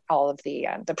during all of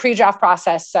the pre-draft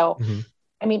process. So,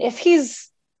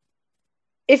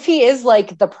 if he is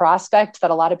like the prospect that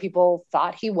a lot of people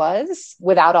thought he was,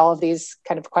 without all of these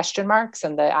kind of question marks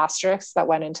and the asterisks that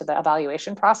went into the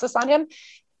evaluation process on him,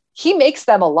 he makes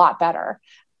them a lot better.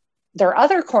 Their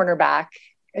other cornerback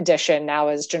addition now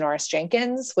is Janoris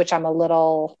Jenkins, which I'm a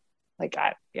little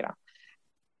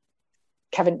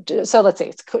So let's say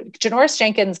it's Janoris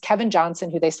Jenkins, Kevin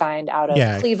Johnson, who they signed out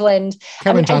of Cleveland.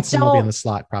 Kevin Johnson will be in the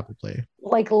slot probably.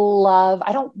 I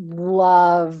don't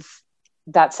love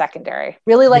that secondary.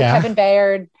 Really like Kevin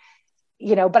Bayard,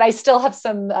 but I still have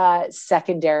some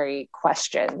secondary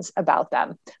questions about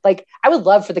them. Like, I would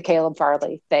love for the Caleb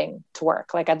Farley thing to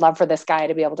work. Like, I'd love for this guy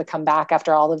to be able to come back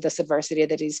after all of this adversity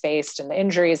that he's faced and the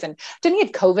injuries. And didn't he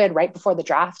have COVID right before the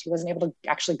draft? He wasn't able to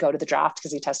actually go to the draft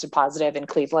because he tested positive in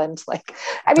Cleveland. Like,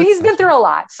 I mean, he's been through a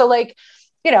lot. So like,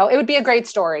 it would be a great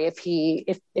story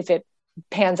if it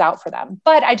pans out for them.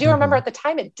 But I do remember at the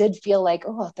time, it did feel like,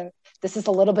 this is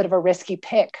a little bit of a risky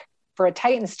pick for a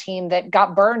Titans team that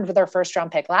got burned with their first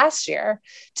round pick last year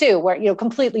too, where,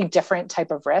 completely different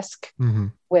type of risk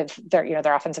with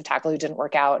their offensive tackle who didn't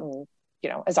work out and,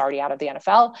 is already out of the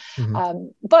NFL.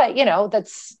 But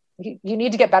that's, you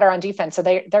need to get better on defense. So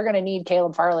they're going to need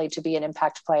Caleb Farley to be an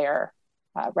impact player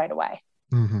right away.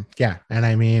 Yeah. And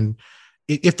I mean,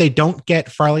 if they don't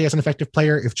get Farley as an effective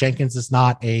player, if Jenkins is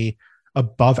not a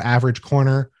above average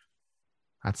corner,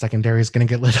 that secondary is going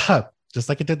to get lit up just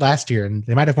like it did last year. And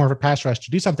they might have more of a pass rush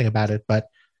to do something about it, but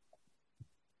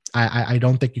I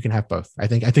don't think you can have both. I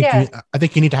think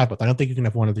you need to have both. I don't think you can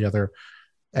have one or the other.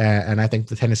 And I think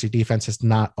the Tennessee defense has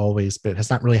not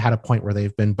really had a point where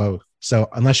they've been both. So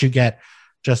unless you get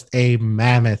just a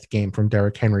mammoth game from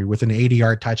Derrick Henry with an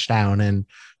 80-yard touchdown and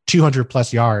 200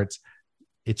 plus yards,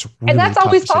 it's really, and that's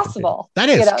always possible. That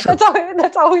is true.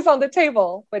 That's always on the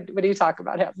table when you talk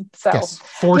about him. So yes,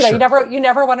 for sure. You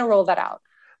never want to rule that out.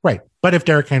 Right. But if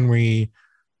Derrick Henry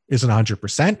isn't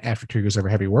 100% after 2 years of a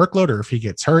heavy workload, or if he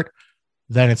gets hurt,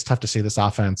 then it's tough to see this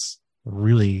offense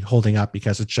really holding up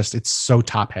because it's so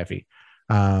top heavy.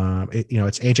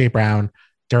 It's AJ Brown,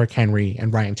 Derrick Henry,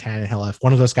 and Ryan Tannehill. If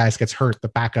one of those guys gets hurt, the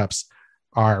backups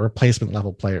are replacement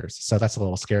level players. So that's a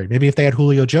little scary. Maybe if they had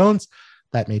Julio Jones,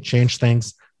 that may change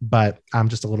things, but I'm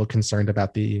just a little concerned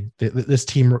about this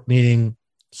team needing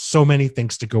so many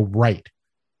things to go right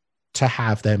to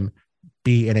have them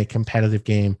be in a competitive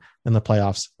game in the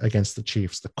playoffs against the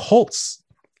Chiefs. The Colts,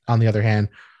 on the other hand,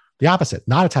 the opposite,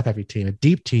 not a top heavy team, a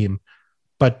deep team,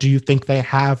 but do you think they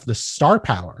have the star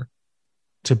power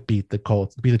to beat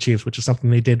the Chiefs, which is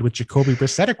something they did with Jacoby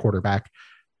Brissett at quarterback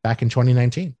back in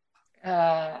 2019?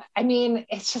 I mean,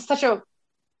 it's just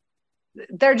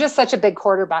they're just such a big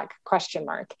quarterback question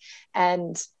mark.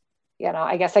 And,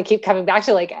 I guess I keep coming back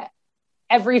to like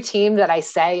every team that I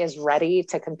say is ready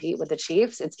to compete with the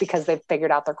Chiefs, it's because they've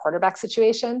figured out their quarterback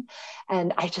situation.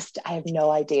 And I have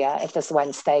no idea if this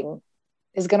Wentz thing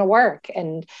is going to work.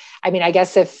 And I mean, I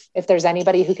guess if there's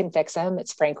anybody who can fix him,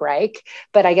 it's Frank Reich.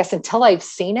 But I guess until we've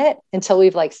seen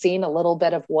a little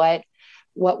bit of what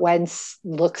Wentz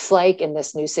looks like in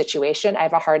this new situation, I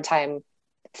have a hard time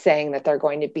saying that they're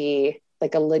going to be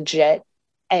like a legit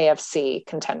AFC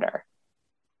contender.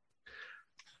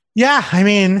 Yeah, I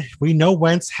mean, we know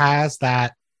Wentz has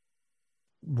that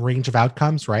range of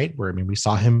outcomes, right? Where, we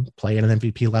saw him play at an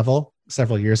MVP level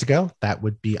several years ago. That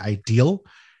would be ideal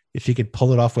if he could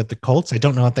pull it off with the Colts. I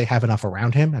don't know if they have enough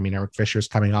around him. I mean, Eric Fisher's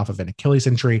coming off of an Achilles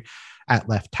injury at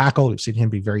left tackle. We've seen him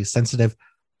be very sensitive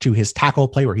to his tackle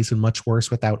play, where he's been much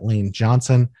worse without Lane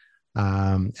Johnson.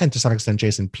 And to some extent,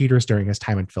 Jason Peters during his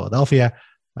time in Philadelphia.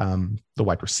 The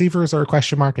wide receivers are a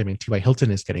question mark. I mean, T.Y.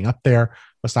 Hilton is getting up there,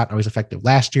 was not always effective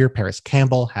last year. Paris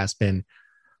Campbell has been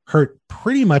hurt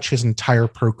pretty much his entire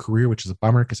pro career, which is a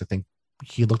bummer because I think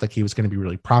he looked like he was going to be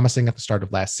really promising at the start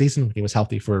of last season when he was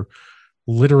healthy for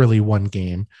literally one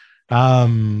game.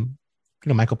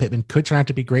 Michael Pittman could turn out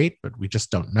to be great, but we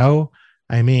just don't know.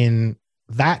 I mean,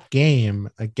 that game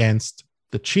against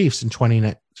the Chiefs in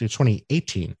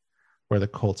 2018, where the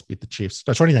Colts beat the Chiefs,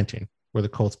 2019, where the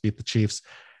Colts beat the Chiefs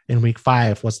in week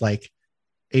 5 was like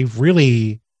a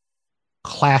really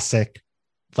classic,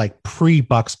 like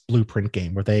pre-Bucks blueprint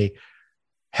game where they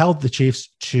held the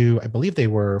Chiefs to, I believe they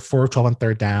were 4 of 12 on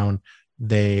third down.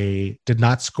 They did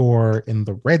not score in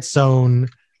the red zone,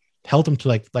 held them to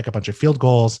like a bunch of field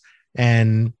goals,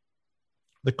 and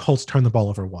the Colts turned the ball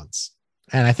over once.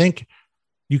 And I think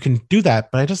you can do that,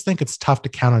 but I just think it's tough to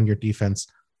count on your defense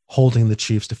holding the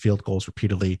Chiefs to field goals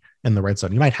repeatedly in the red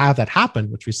zone. You might have that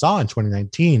happen, which we saw in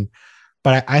 2019,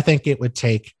 but I think it would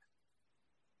take,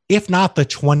 if not the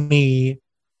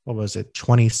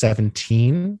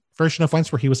 2017 version of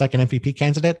Wentz, where he was like an MVP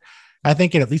candidate, I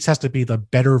think it at least has to be the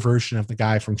better version of the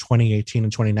guy from 2018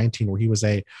 and 2019, where he was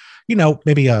maybe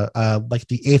like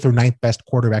the 8th or 9th best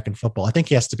quarterback in football. I think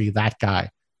he has to be that guy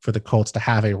for the Colts to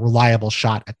have a reliable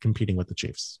shot at competing with the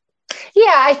Chiefs.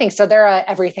 Yeah, I think so. They're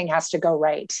everything has to go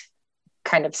right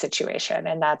kind of situation.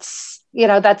 And that's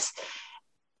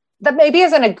that maybe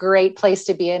isn't a great place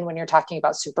to be in when you're talking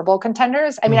about Super Bowl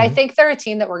contenders. I mean, I think they're a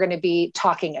team that we're going to be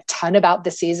talking a ton about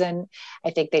this season.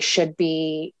 I think they should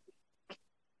be,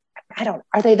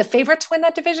 are they the favorite to win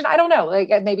that division? I don't know. Like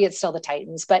maybe it's still the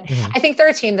Titans, but I think they're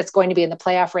a team that's going to be in the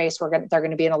playoff race. They're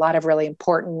going to be in a lot of really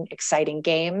important, exciting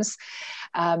games.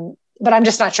 But I'm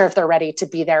just not sure if they're ready to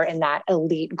be there in that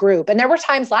elite group. And there were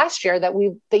times last year that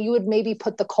you would maybe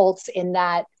put the Colts in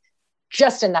that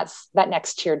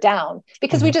next tier down,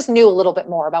 because we just knew a little bit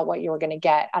more about what you were going to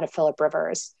get out of Phillip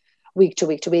Rivers week to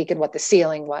week to week and what the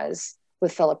ceiling was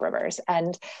with Phillip Rivers.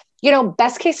 And,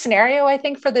 best case scenario, I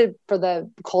think for the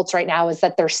Colts right now is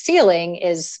that their ceiling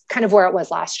is kind of where it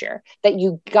was last year, that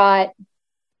you got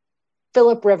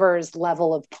Phillip Rivers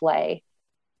level of play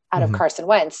out of Carson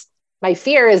Wentz. My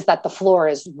fear is that the floor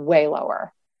is way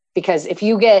lower, because if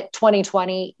you get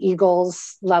 2020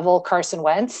 Eagles level Carson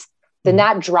Wentz, then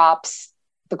that drops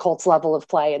the Colts level of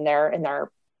play in their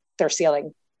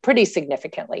ceiling pretty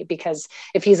significantly. Because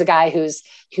if he's a guy who's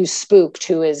spooked,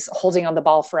 who is holding on the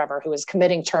ball forever, who is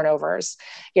committing turnovers,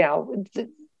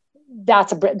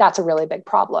 that's a really big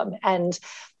problem. And,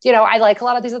 I like a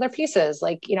lot of these other pieces.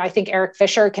 Like, I think Eric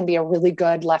Fisher can be a really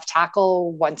good left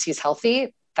tackle once he's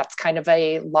healthy. That's kind of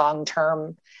a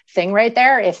long-term thing right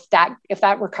there. If that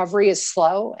recovery is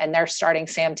slow and they're starting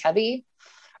Sam Tebby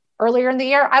earlier in the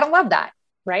year, I don't love that,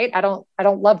 right? I don't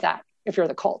love that if you're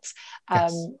the Colts.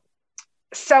 Yes.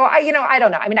 So I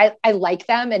don't know. I mean, I like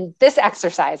them, and this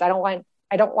exercise, I don't want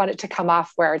it to come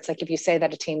off where it's like, if you say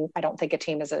that I don't think a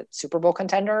team is a Super Bowl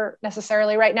contender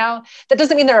necessarily right now, that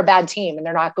doesn't mean they're a bad team and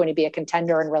they're not going to be a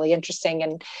contender and really interesting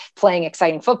and playing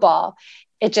exciting football.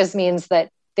 It just means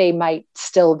that they might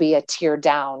still be a tier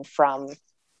down from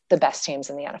the best teams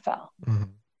in the NFL.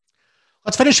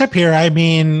 Let's finish up here. I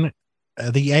mean,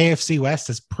 the AFC West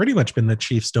has pretty much been the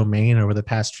Chiefs' domain over the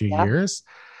past few years.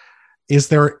 Is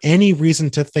there any reason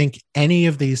to think any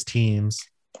of these teams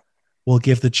will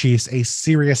give the Chiefs a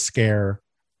serious scare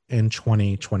in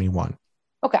 2021?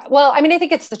 Okay. Well, I mean, I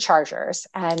think it's the Chargers,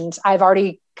 and I've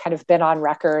already kind of been on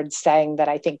record saying that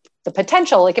I think the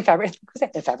potential, like if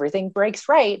everything breaks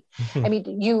right, I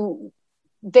mean,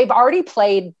 they've already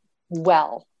played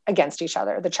well against each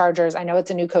other. The Chargers, I know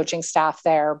it's a new coaching staff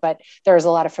there, but there's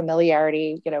a lot of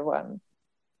familiarity,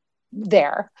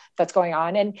 there that's going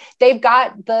on. And they've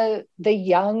got the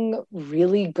young,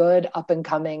 really good up and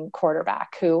coming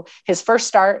quarterback who his first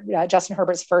start, Justin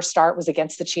Herbert's first start was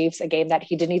against the Chiefs, a game that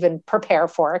he didn't even prepare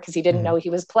for because he didn't know he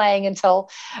was playing until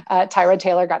Tyrod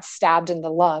Taylor got stabbed in the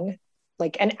lung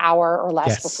like an hour or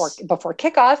less before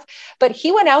kickoff. But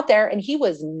he went out there and he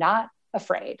was not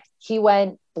afraid. He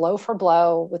went blow for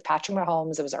blow with Patrick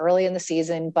Mahomes. It was early in the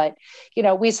season, but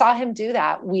we saw him do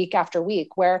that week after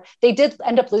week, where they did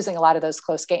end up losing a lot of those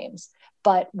close games.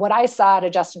 But what I saw to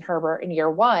Justin Herbert in year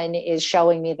one is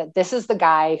showing me that this is the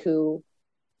guy who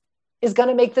is going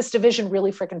to make this division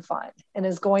really freaking fun and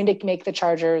is going to make the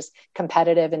Chargers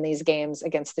competitive in these games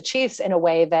against the Chiefs in a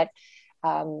way that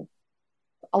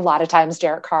a lot of times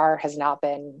Derek Carr has not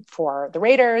been for the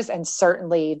Raiders, and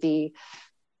certainly the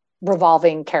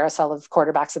revolving carousel of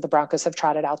quarterbacks that the Broncos have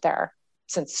trotted out there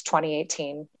since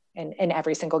 2018 in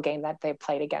every single game that they've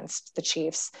played against the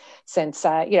Chiefs since,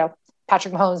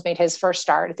 Patrick Mahomes made his first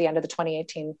start at the end of the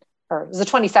 2018 or it was the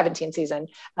 2017 season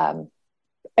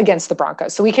against the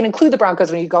Broncos. So we can include the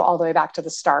Broncos when you go all the way back to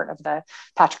the start of the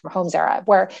Patrick Mahomes era,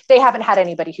 where they haven't had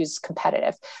anybody who's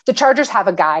competitive. The Chargers have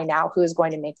a guy now who is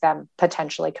going to make them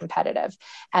potentially competitive.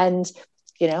 And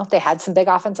they had some big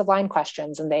offensive line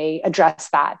questions and they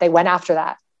addressed that. They went after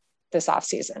that this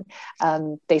offseason.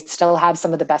 They still have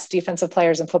some of the best defensive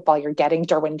players in football. You're getting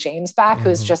Derwin James back,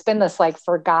 who's just been this like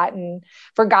forgotten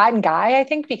guy, I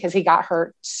think, because he got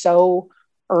hurt so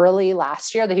early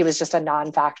last year that he was just a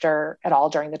non-factor at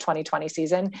all during the 2020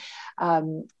 season.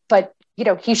 But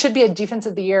he should be a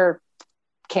defensive of the year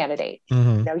candidate, year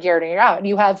in and year out. And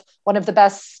you have one of the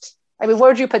best. I mean,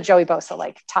 where would you put Joey Bosa?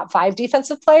 Like top 5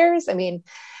 defensive players? I mean,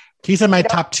 he's in my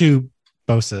top 2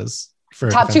 Bosas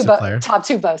for top 2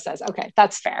 Bosas. Okay,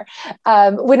 that's fair.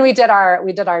 When we did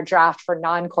our draft for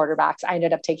non-quarterbacks, I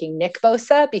ended up taking Nick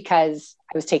Bosa because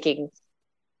I was taking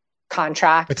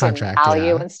contract and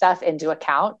value and stuff into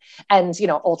account. And,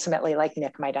 ultimately like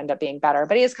Nick might end up being better,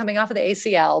 but he is coming off of the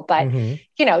ACL. But,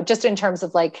 just in terms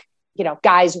of like,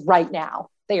 guys right now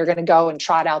that you're going to go and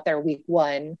trot out there week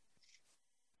 1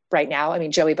 right now. I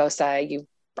mean, Joey Bosa,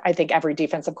 I think every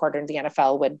defensive coordinator in the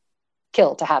NFL would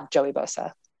kill to have Joey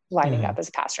Bosa lining up as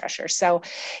a pass rusher. So,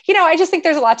 I just think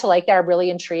there's a lot to like there. I'm really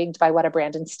intrigued by what a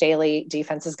Brandon Staley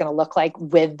defense is going to look like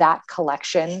with that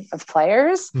collection of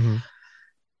players.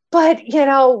 But,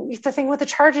 the thing with the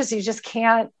Chargers, you just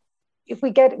can't if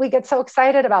we get so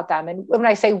excited about them. And when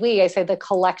I say we, I say the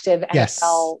collective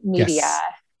NFL media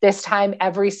this time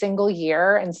every single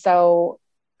year. And so,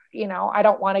 I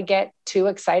don't want to get too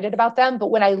excited about them. But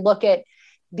when I look at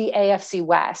the AFC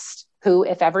West, who,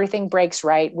 if everything breaks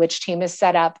right, which team is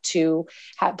set up to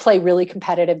play really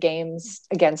competitive games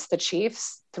against the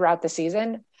Chiefs throughout the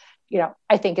season,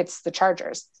 I think it's the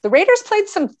Chargers. The Raiders played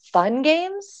some fun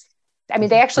games. I mean,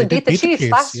 they actually beat the Chiefs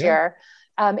last year.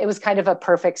 It was kind of a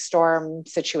perfect storm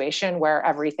situation where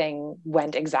everything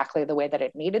went exactly the way that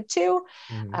it needed to.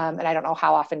 And I don't know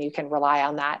how often you can rely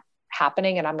on that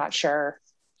happening. And I'm not sure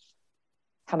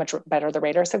how much better the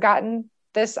Raiders have gotten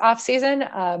this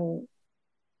offseason.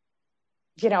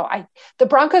 The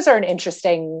Broncos are an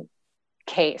interesting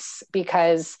case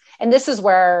because, and this is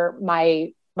where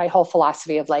my whole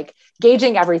philosophy of like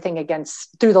gauging everything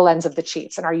through the lens of the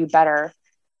Chiefs. And are you better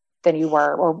than you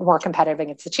were or more competitive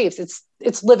against the Chiefs?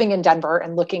 It's living in Denver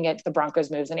and looking at the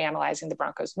Broncos moves and analyzing the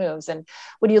Broncos moves. And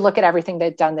when you look at everything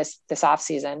they've done this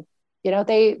offseason,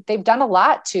 they've done a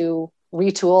lot to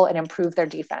retool and improve their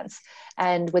defense.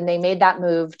 And when they made that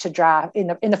move to draft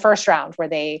in the first round, where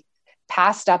they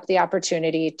passed up the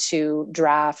opportunity to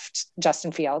draft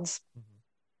Justin Fields,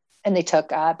 and they took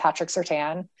Patrick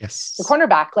Surtain, the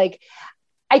cornerback, like,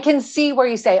 I can see where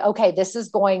you say, okay, this is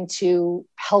going to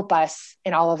help us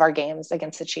in all of our games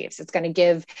against the Chiefs. It's going to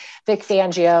give Vic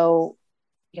Fangio,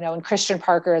 and Christian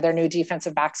Parker, their new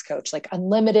defensive backs coach, like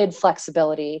unlimited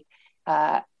flexibility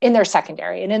in their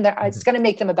secondary, and it's going to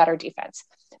make them a better defense.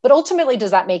 But ultimately,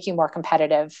 does that make you more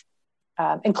competitive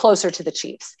and closer to the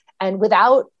Chiefs? And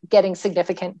without getting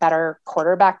significant better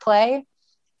quarterback play,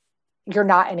 you're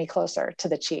not any closer to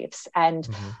the Chiefs. And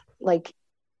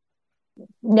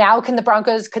now can the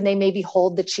Broncos, could they maybe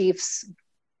hold the Chiefs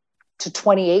to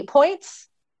 28 points?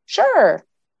 Sure.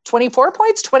 24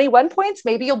 points, 21 points,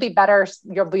 maybe you'll be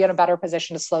in a better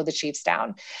position to slow the Chiefs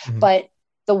down. But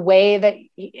the way that,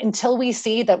 until we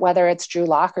see that whether it's Drew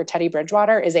Lock or Teddy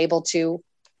Bridgewater is able to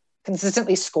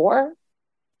consistently score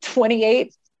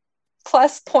 28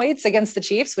 plus points against the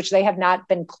Chiefs, which they have not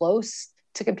been close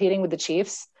to competing with the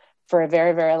Chiefs for a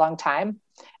very, very long time,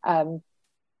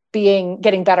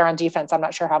 getting better on defense, I'm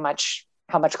not sure how much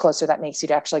closer that makes you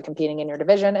to actually competing in your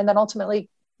division, and then ultimately,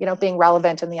 being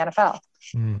relevant in the NFL.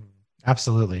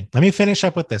 Absolutely. Let me finish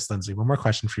up with this, Lindsay. One more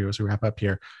question for you as we wrap up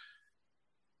here.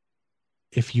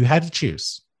 If you had to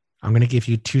choose, I'm going to give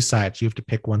you two sides. You have to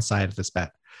pick one side of this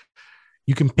bet.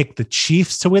 You can pick the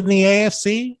Chiefs to win the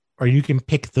AFC, or you can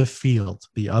pick the field,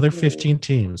 the other 15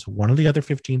 teams, one of the other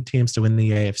 15 teams to win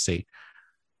the AFC.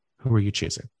 Who are you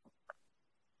choosing?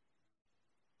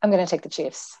 I'm going to take the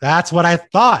Chiefs. That's what I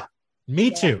thought.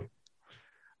 Me too.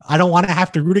 I don't want to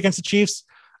have to root against the Chiefs.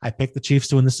 I picked the Chiefs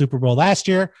to win the Super Bowl last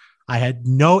year. I had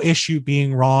no issue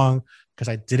being wrong because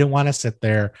I didn't want to sit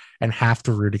there and have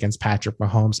to root against Patrick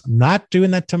Mahomes. I'm not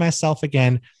doing that to myself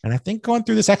again. And I think going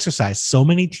through this exercise, so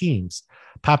many teams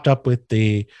popped up with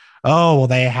they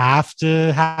have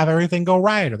to have everything go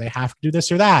right, or they have to do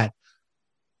this or that.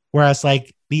 Whereas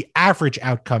like the average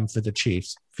outcome for the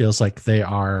Chiefs feels like they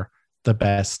are the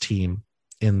best team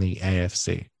in the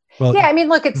AFC. Well, yeah, I mean,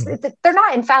 look, they're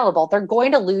not infallible. They're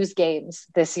going to lose games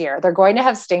this year. They're going to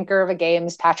have stinker of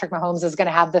games. Patrick Mahomes is going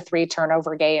to have the 3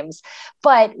 turnover games.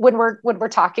 But when we're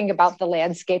talking about the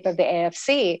landscape of the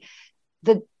AFC,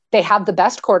 they have the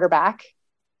best quarterback.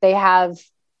 They have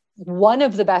one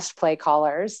of the best play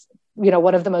callers,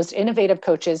 one of the most innovative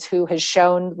coaches who has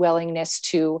shown willingness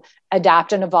to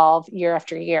adapt and evolve year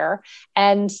after year.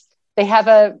 And they have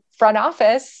a front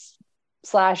office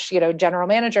 / general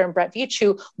manager and Brett Veach,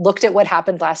 who looked at what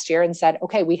happened last year and said,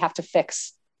 okay, we have to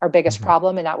fix our biggest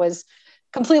problem. And that was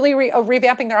completely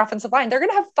revamping their offensive line. They're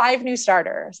going to have 5 new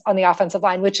starters on the offensive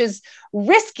line, which is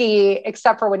risky,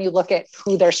 except for when you look at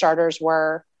who their starters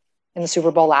were in the Super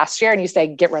Bowl last year and you say,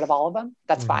 get rid of all of them.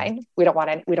 That's fine. We don't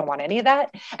want any of that.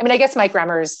 I mean, I guess Mike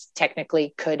Remmers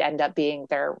technically could end up being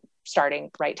their starting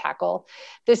right tackle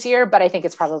this year, but I think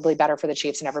it's probably better for the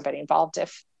Chiefs and everybody involved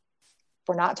if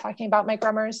we're not talking about Mike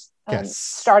Remmers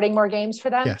starting more games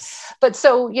for them. Yes. But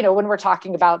so, when we're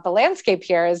talking about the landscape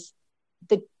here is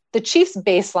the Chiefs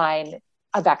baseline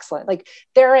of excellent. Like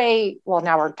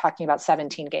now we're talking about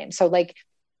 17 games. So like,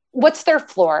 what's their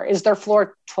floor? Is their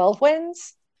floor 12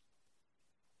 wins?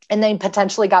 And then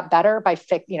potentially got better by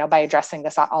addressing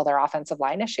all their offensive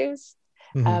line issues.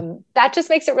 That just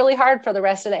makes it really hard for the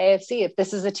rest of the AFC. If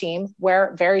this is a team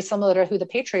where, very similar to who the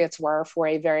Patriots were for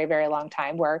a very, very long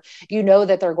time, where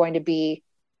that they're going to be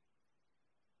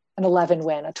an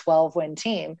 11-win, a 12-win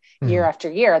team year after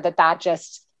year, that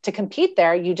just to compete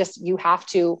there, you have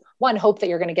to, one, hope that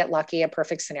you're going to get lucky, a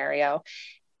perfect scenario.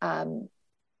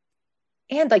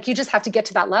 And like, you just have to get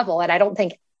to that level. And I don't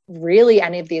think really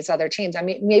any of these other teams, I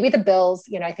mean, maybe the Bills,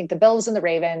 I think the Bills and the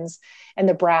Ravens and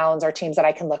the Browns are teams that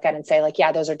I can look at and say like,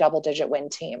 yeah, those are double-digit win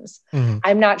teams. Mm-hmm.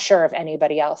 I'm not sure if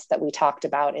anybody else that we talked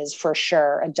about is for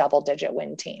sure a double-digit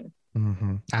win team.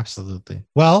 Mm-hmm. Absolutely.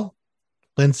 Well,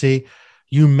 Lindsay,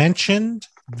 you mentioned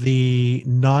the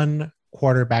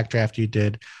non-quarterback draft you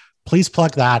did. Please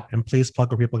plug that, and please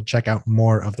plug where people can check out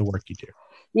more of the work you do.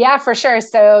 Yeah, for sure.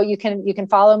 So you can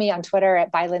follow me on Twitter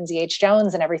at by Lindsay H.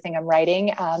 Jones, and everything I'm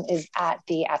writing is at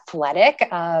The Athletic.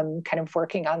 Kind of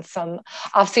working on some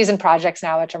off-season projects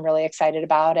now, which I'm really excited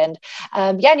about. And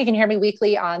and you can hear me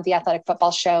weekly on The Athletic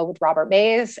Football Show with Robert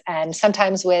Mays, and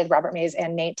sometimes with Robert Mays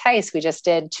and Nate Tice. We just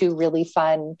did 2 really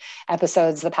fun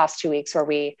episodes the past 2 weeks where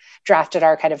we drafted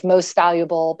our kind of most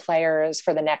valuable players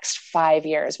for the next 5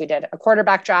 years. We did a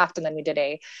quarterback draft, and then we did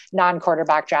a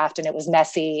non-quarterback draft, and it was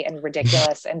messy and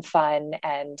ridiculous and fun,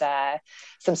 and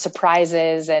some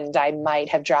surprises, and I might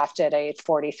have drafted a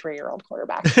 43-year-old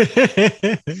quarterback.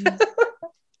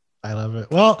 I love it.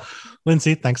 Well,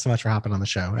 Lindsay, thanks so much for hopping on the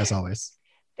show, as always.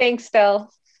 Thanks,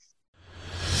 Phil.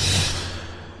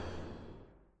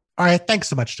 All right, thanks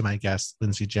so much to my guest,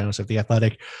 Lindsay Jones of The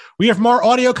Athletic. We have more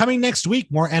audio coming next week,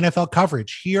 more NFL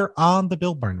coverage here on The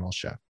Bill Barnwell Show.